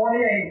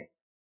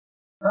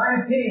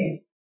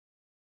 28:19.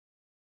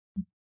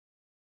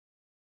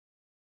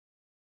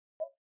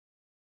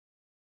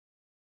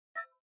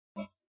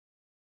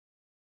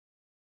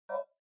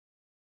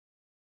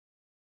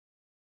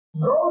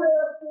 Go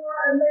therefore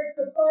and make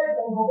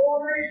disciples of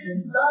all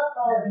nations,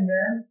 baptizing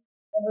them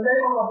in the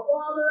name of the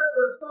Father,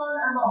 the Son,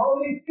 and the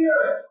Holy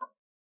Spirit.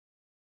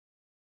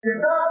 You've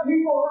got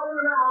people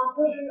running around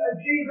pushing a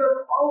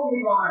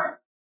Jesus-only line.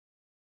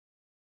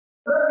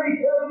 Let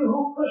me tell you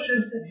who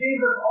pushes the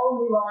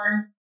Jesus-only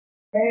line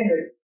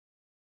mainly.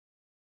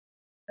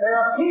 There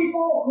are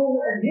people who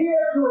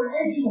adhere to an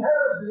ancient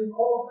heresy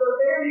called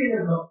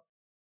Sabellianism,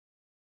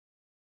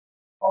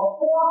 a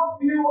form false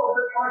view of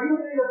the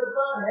triunity of the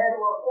Godhead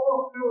or a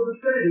false view of the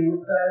Trinity,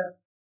 which says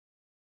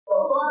the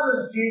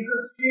Father is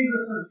Jesus,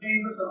 Jesus is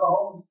Jesus, and the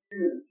Holy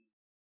Spirit is Jesus.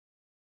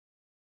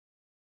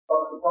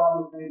 But the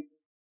Father's name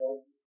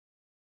is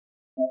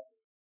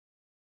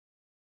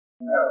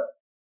no.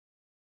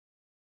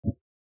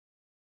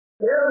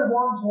 They're the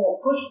ones who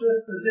will push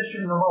this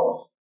position the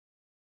most.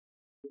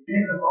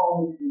 Jesus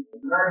only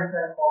Jesus.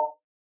 90% false.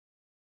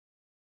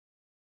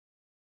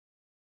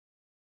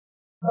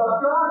 The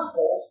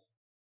Gospels,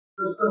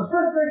 the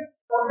specific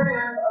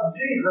command of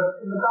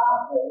Jesus in the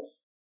Gospels,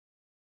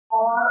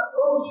 are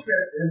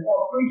illustrative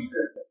or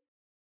prescriptive.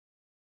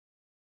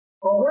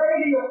 The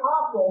way the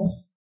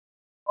apostles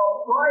of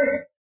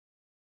Christ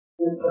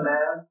is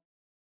command,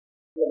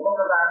 the book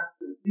of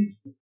Acts is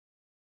prescriptive.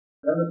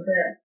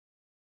 Understand?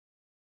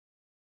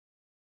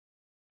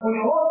 When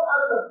you look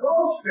at the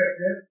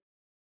proscriptive,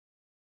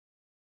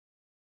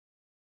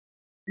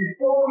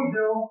 before we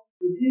do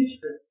the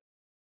descriptive,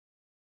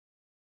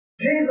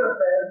 Jesus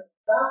says,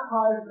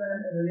 baptize them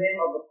in the name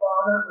of the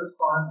Father, the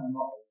Son, and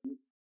the Holy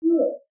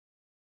Spirit.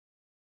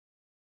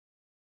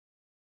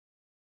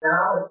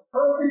 Now, it's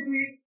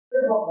perfectly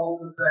biblical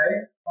to say,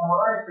 and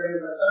what I say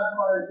is that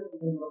baptize them in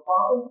the name of the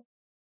Father,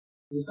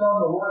 the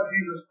Son, the Lord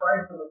Jesus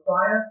Christ, the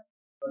Messiah,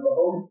 and the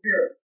Holy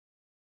Spirit.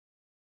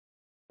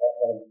 That's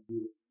all we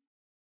do.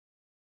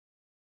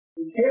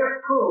 We can't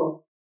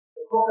prove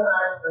the book of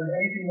Acts as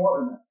anything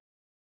more than that.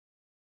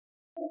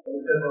 It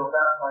says they were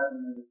baptized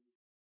in the name of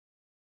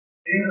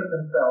Jesus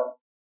himself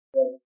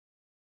said,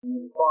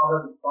 in the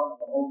Father, the Son,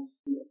 and the Holy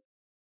Spirit.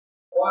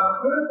 While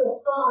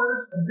critical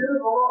scholars and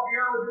biblical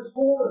archaeologists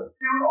hold a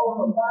dispute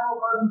over the final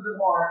verses in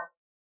Mark,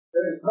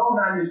 there is no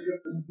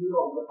manuscript to dispute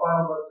over the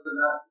final verses in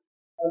Acts.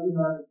 Every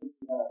manuscript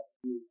is Acts.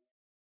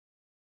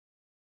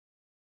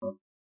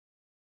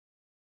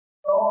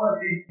 All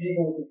of these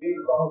people who speak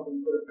about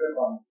them put a grip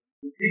on them.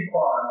 They speak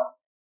far enough.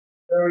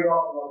 Very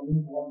often when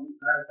we one of these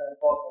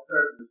Pentecostal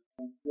churches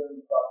and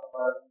really talk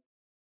about it.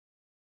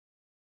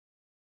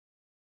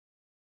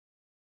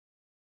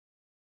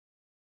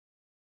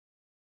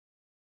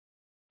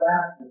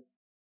 Baptism.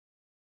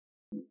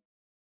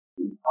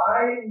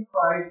 I in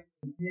Christ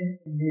and him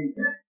in me.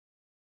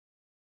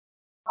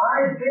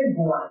 I've been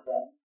born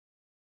again.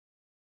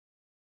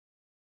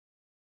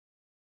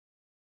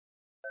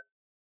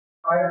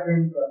 I've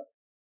been good.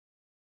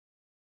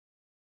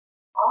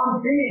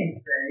 I'm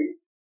being saved.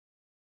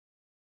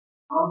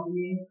 I'm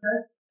being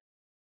saved.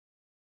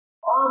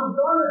 I'm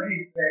gonna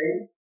be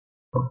saved.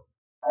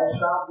 I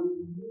shall be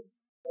renewed.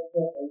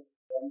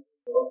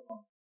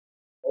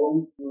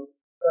 Holy Spirit.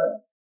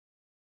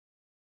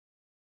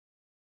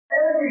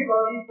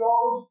 Everybody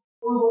goes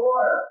through the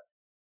water.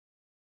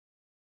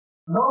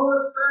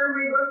 Noah's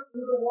family went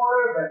through the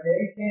water, but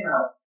they came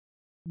out.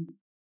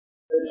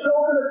 The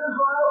children of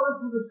Israel went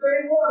through the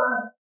same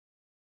water.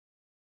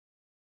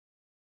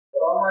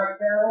 But unlike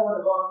Pharaoh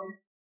and Moses,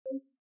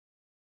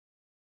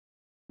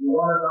 you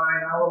want to die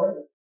an hour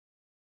later.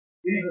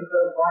 Jesus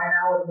says, by an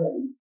hour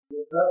later.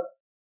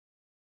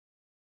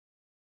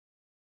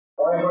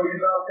 Why worry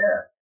about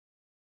that?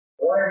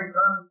 Why every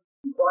time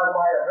you drive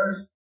by a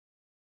hearse,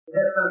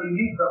 that's something you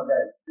need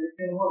someday. This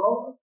thing will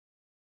open.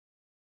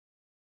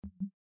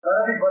 Not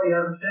everybody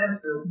has a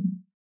chance to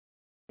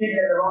speak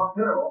at their own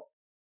funeral.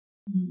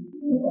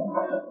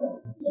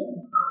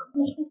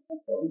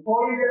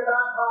 Before you get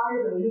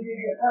baptized and you give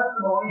your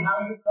testimony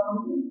how you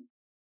come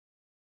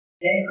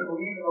came to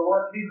believe in the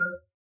Lord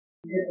Jesus,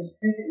 you get to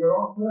speak at your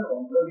own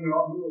funeral and live your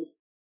own rules.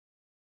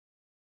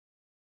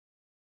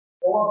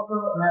 Or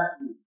Philip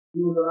Matthew, he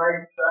was a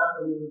nice chap,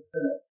 but he was a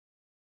sinner.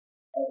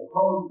 I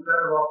suppose he's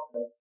better off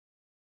that.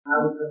 I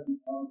was going to be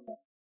telling you.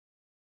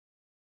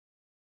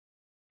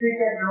 Speak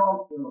at your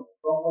own funeral.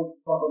 Don't wait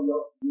for somebody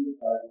else to do the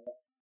time.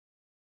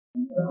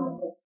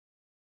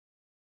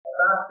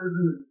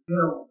 Baptism is a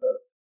funeral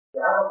service. You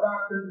have a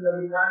baptism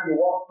every time you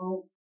walk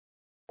through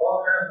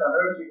all kinds of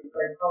earth, you can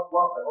say, tough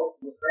luck, I hope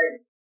you're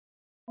saved.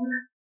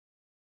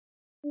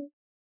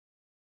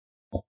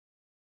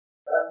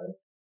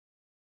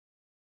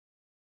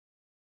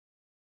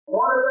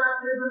 Water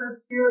baptism and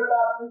spirit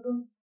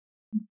baptism,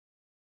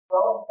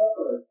 don't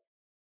separate.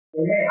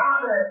 They may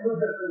happen at two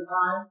different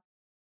times,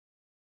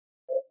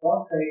 but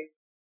one thing,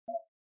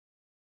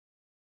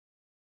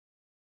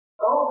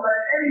 don't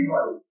let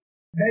anybody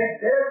make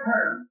their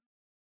term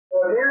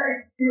or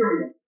their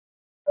experience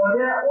or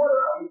their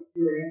order of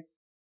experience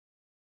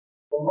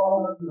the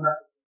moment you have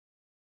to.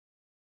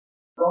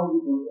 Don't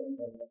do anything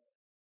like that.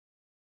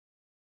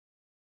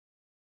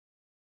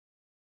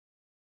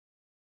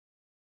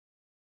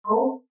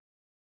 So,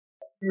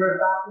 spirit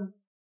baptism,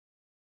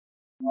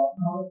 not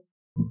knowledge,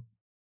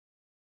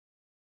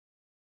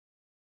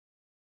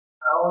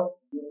 power,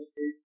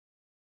 ministry,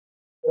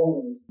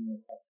 holiness in your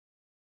life.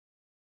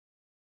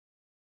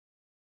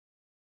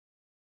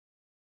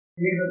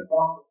 Jesus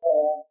wants to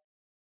all,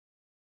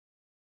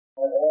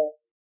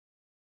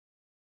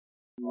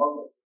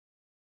 love us.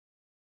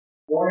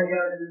 Born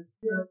again in His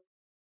Spirit,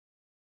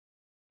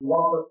 He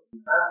wants us to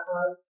be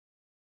baptized,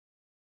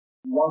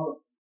 He wants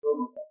us to be filled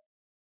with God.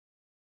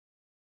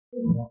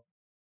 The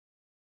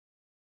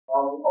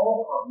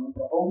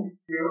Holy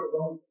Spirit is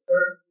only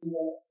certain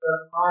people at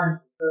certain times,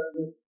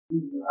 certain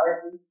people,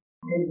 likely,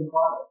 maybe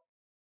model.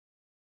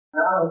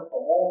 Now it's the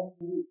whole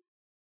week.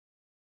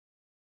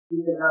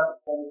 You can have a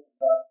place of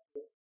God.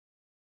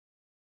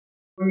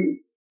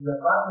 Please, if you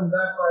have not been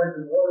baptized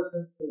in water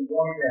since you were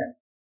born again,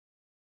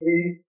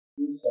 please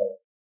do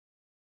so.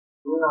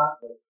 Do not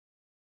wait.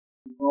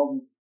 You know me.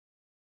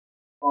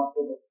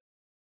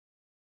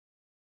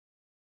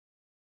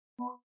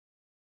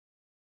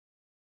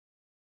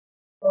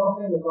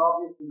 Something is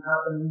obviously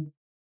happening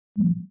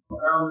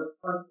around this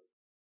country.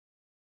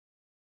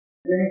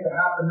 Beginning to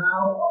happen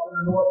now up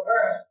in the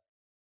Northwest.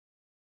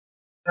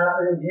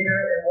 Happening here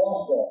in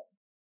Walsall.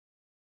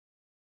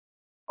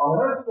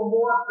 Unless the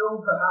Lord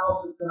builds the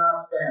house, it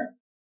cannot stand.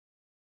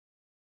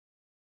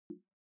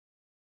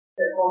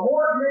 If the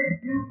Lord makes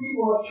you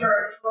people of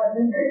church,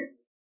 let him make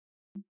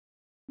you.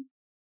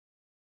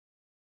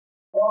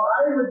 Well,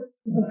 I would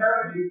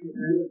encourage you to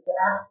do is to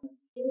ask him.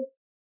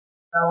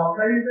 Now, I'll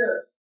tell you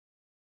this.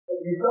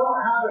 If you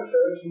don't have a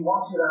church, he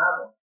wants you to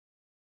have it.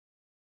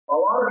 A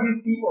lot of you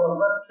people have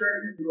left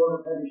churches to go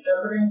to heavy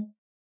shepherding,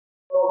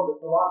 so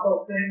the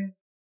Toronto thing,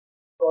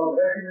 so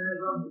the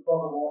ecumenism, so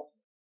the Wall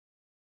Street.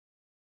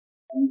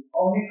 And the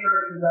only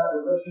churches that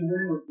would listen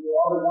to would be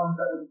all the ones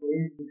that would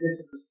believe the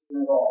discipline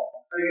at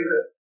all. I'll tell you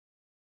this.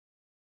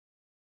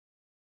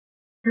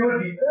 You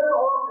would be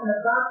better off in a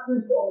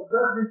Baptist or a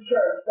Brethren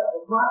church that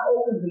was not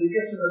open to the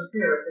gifts of the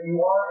Spirit than you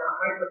are in a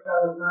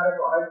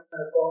hyper-charismatic or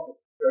hyper-Pentecostal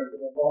church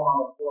that will go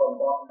on the floor and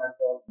walk in that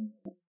building.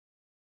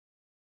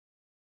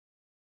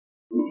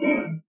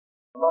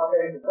 I'm not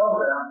saying to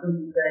go there, I'm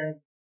simply saying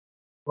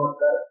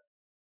what's better.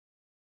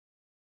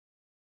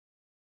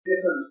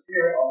 Gifts of the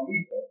Spirit are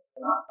lethal,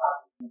 they're not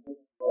toxic in a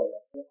different way.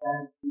 They're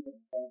kind of people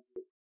in the same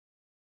group.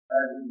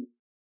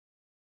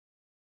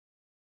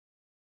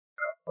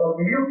 So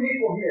for you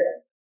people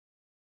here,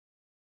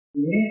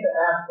 you need to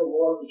ask the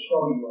Lord to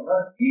show you,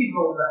 unless he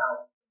goes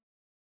out.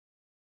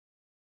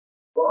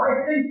 What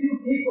I think you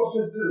people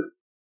should do,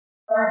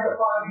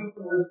 sanctify you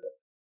for wisdom.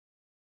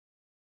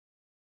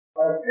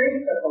 I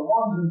think that the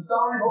ones in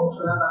Solihull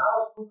should have a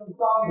house in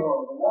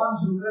Solihull. The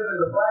ones who live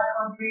in the black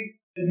country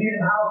should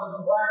need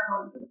houses in black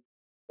country.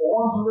 The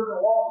ones who live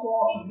in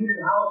Walsall should need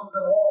houses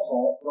in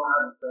Walsall.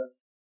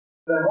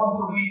 Then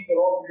once a week, they're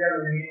all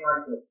together and meet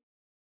like this.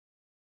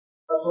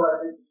 That's what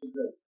I think you should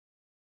do.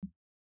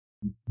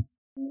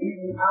 You meet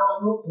in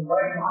house groups,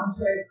 invite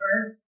unsaved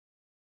friends,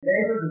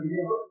 neighbors, and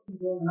begin listening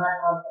to them in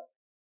that context.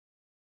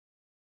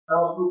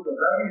 House groups are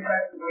very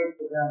effective ways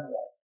to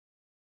evangelize.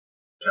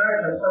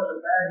 Church has such a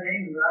bad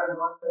name, the United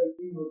Unsaved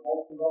people have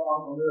opened up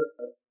on the list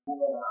of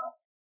people around.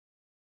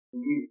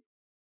 Be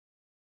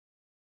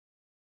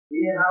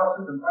in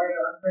houses, invite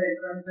unsaved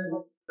friends in,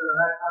 listen to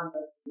that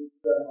context,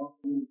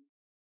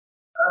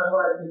 that's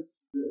what I think you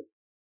should do.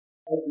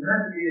 If you're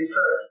meant to be a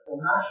church,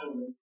 will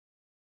naturally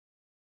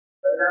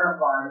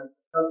identify as the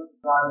church of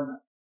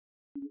God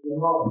in the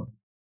moment.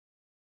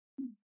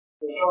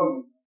 To show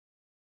you.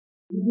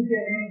 You can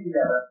get in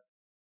together,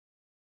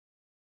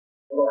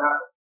 it will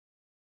happen.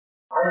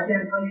 I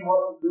can't tell you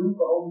what to do,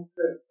 the Holy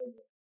Spirit will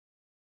do.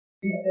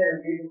 He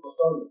said, Jesus will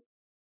show you.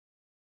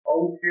 The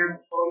Holy Spirit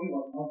will show you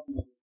what he wants you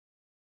to do.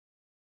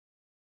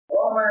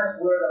 One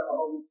last word of the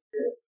Holy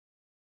Spirit.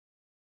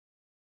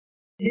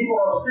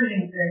 People are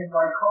singing things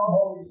like, "Come,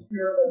 Holy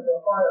Spirit, let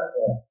the fire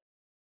fall."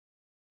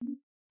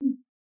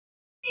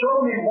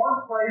 Show me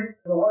one place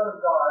in the Word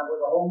of God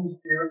where the Holy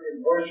Spirit is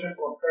worship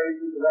or praise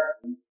you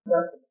directly,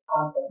 except in the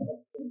context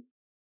of sin.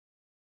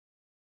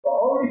 The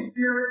Holy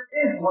Spirit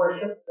is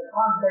worship in the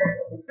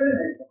context of the sin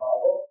in the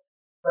Bible,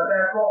 but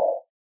that's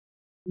all.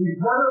 He's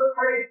never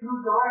prayed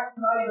through direction,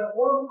 not even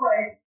one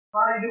place,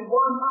 not even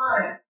one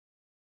time.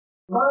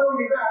 Not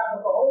only that,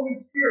 but the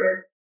Holy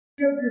Spirit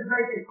Scriptures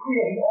make it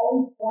clear he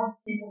always wants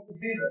people to do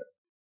this.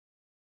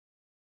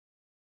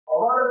 A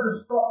lot of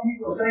the stuff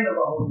people say about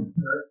the Holy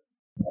Spirit,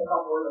 that's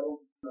not where the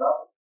Holy Spirit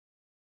up.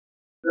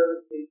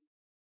 Spirit speaks,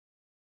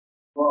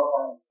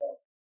 glorify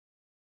himself.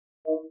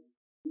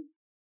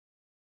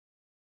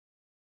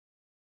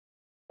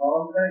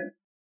 All I'm saying.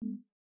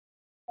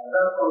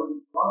 That's what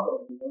we want to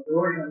do. But the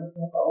way you're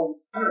looking at the Holy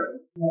Spirit,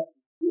 it's not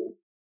you.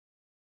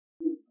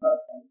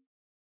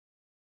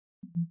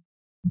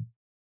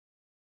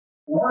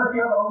 You want to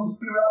see how the Holy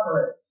Spirit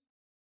operates.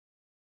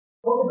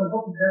 Look at the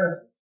book of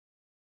Genesis.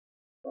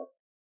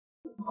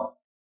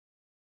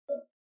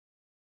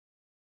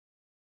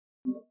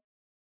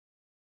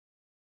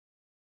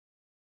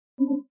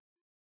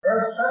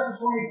 Verse chapter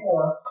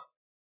 24.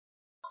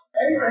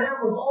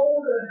 Abraham was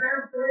old and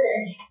advanced in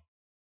age,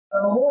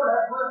 and the Lord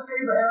had blessed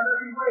Abraham in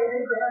every way.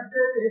 Abraham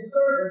said to his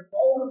servants,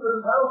 the oldest of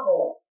his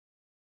household,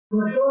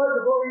 who was showing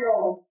the glory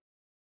old,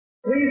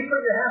 "Please put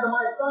your hand on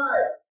my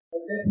side."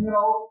 And then,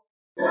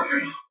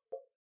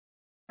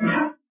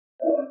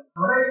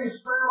 make me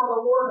swear on the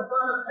Lord, the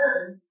God of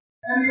heaven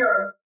and the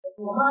earth, that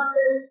will not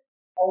take a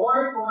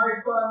wife for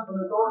my son from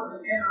the daughters of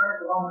the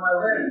Canaanites among my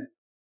land.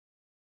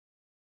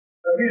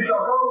 But you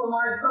shall go to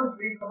my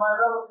country, to my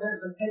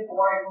relatives, and take a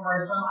wife for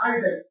my son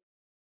Isaac.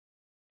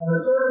 And the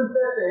servant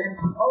said to him,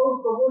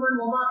 suppose the woman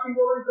will not be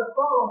willing to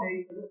follow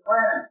me to this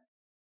land.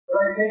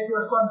 Will I take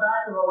your son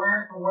back to the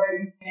land from where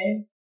he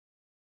came?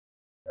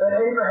 Then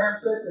Abraham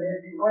said to him,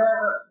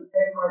 beware lest you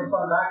take my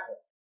son back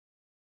there.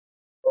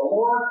 The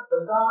Lord,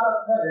 the God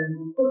of heaven,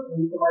 who took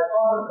me to my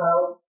father's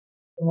house,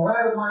 from the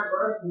land of my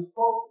birth, and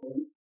spoke to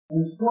me, and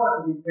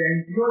swore to me,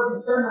 saying, to your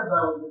descendants I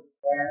will give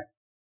this land.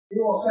 He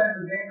will send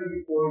the danger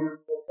before you,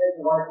 and will take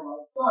the wife of my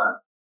son.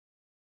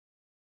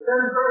 Then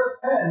in verse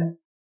 10,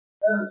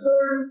 and the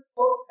servant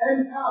took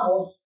 10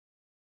 camels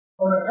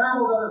from the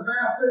camels of his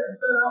master, and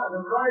set out with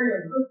a variety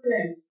of good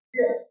things,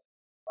 gifts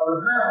of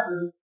his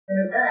master's, in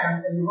his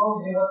hand, and he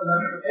rode him up to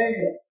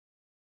Mesopotamia.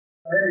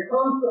 And he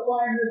comes to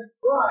find this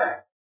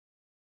bride,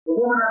 the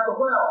woman at the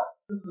well.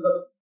 This is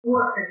a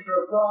poor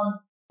picture of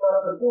John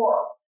chapter 4.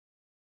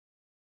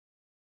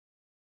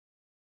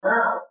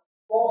 Now,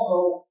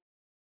 also,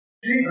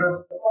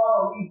 Jesus, the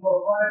follower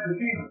equal applies to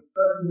Jesus,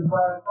 especially the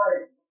bride of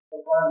Christ.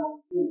 The bride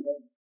of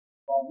Jesus,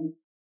 on this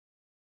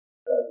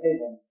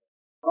table.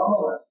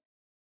 Nonetheless,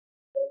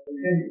 let's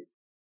continue.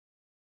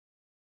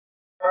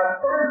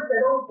 At first, they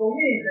don't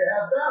believe, they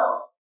have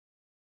doubt.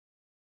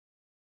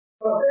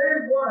 But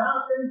then what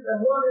happens,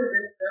 and what is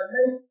it that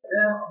makes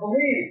them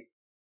believe?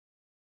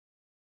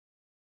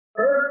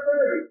 Verse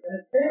 30, and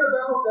it came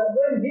about that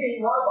when he,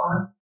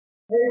 Laban,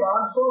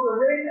 saw the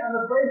ring and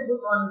the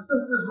bracelet on his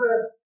sister's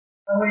wrist,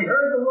 and we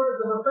heard the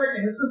words of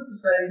affection, his sister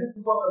saying, this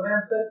is what the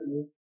man said to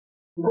me.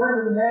 He went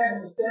to the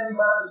man who was standing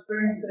by the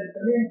stream and said,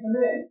 come in,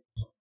 come in.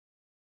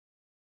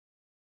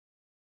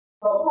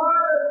 The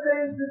father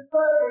sends his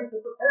servant to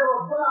prepare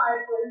a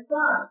bride for his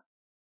son.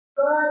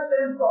 God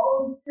sends the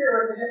Holy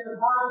Spirit to hit the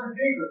body of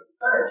Jesus, the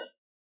church.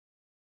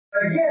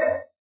 And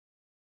again,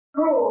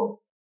 proves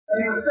that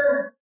he was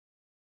sent.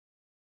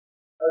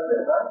 That's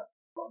it, right?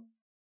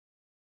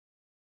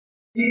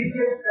 These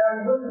gifts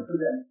bearing witness to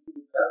them.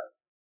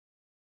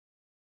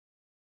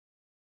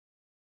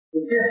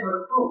 The gifts were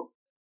the proof.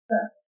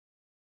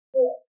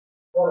 The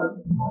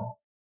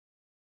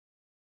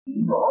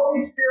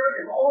Holy Spirit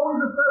is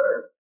always a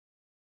servant,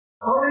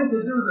 coming to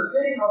do the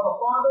thing of the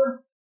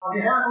Father on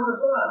behalf of the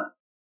Son.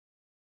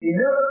 He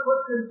never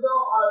puts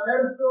himself on a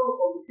pedestal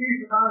or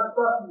repeats the kind of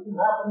stuff that is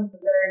happening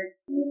today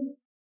in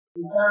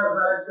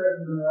charismatic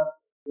churches and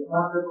that. It's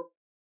not true.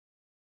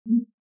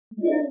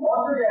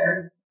 Once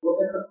again,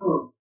 look at the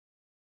proof.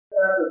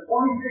 After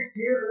 26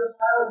 years of this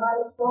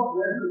charismatic stuff,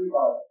 where's the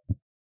revival?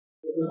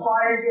 The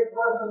society gets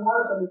worse and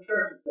worse, and the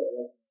church is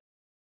getting worse.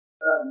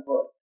 That's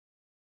important.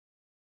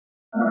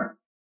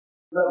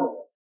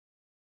 No.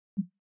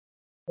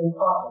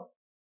 Impossible.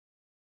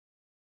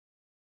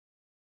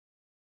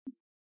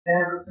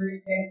 Kansas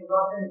City came to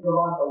nothing,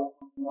 Toronto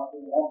came to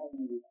nothing,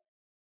 nothing.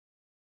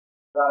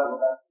 God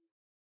will have to.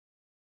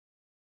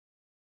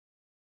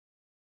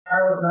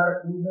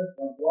 Charismatic movement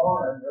was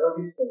wrong in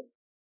early stage.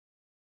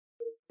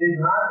 It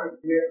did not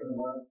exist in the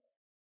money.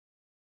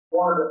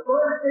 One of the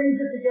first things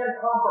that began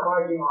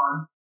compromising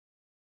on,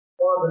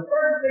 one of the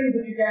first things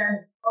that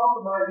began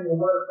compromising the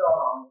Word of God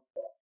on was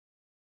God.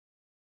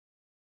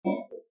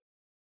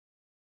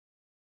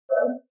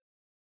 Right?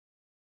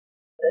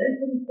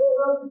 Anything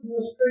showed up, if you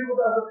were sprinkled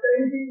as a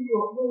baby, you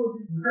were full of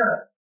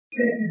death.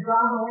 If you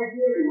drowned away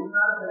here, you would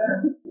not have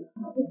been empty.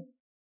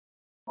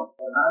 But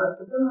not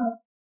at the time.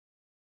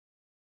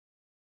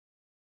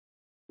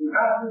 You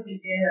have to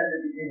begin at the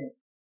beginning.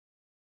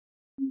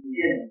 The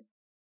beginning.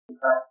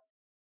 Right?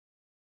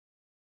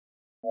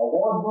 Now,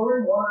 Lord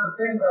willing, one of the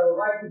things I would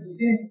like to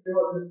begin to do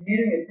at this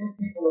meeting is give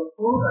people a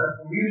proof, and as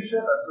the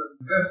leadership, as the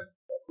suggest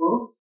a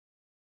proof,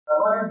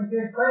 I'd like to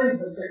begin praying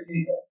for sick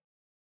people.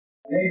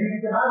 Maybe we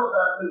can have a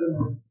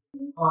baptism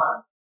in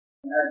time.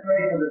 And I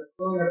pray for the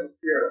filling of the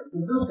Spirit. We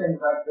can do things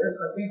like this.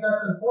 I think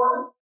that's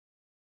important.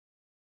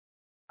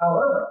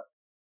 However,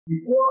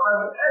 before I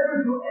would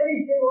ever do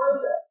anything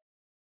like that,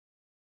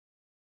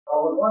 I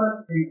would want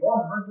it to be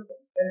 110%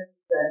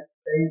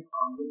 based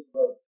on this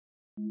road.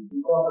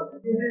 Because of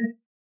the giving,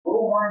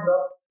 we'll wind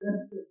up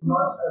just as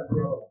much as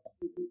the other.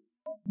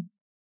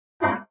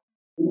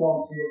 We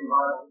won't see a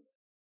revival.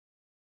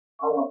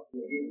 I want to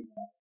see a healing.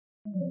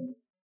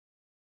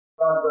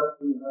 God bless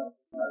you.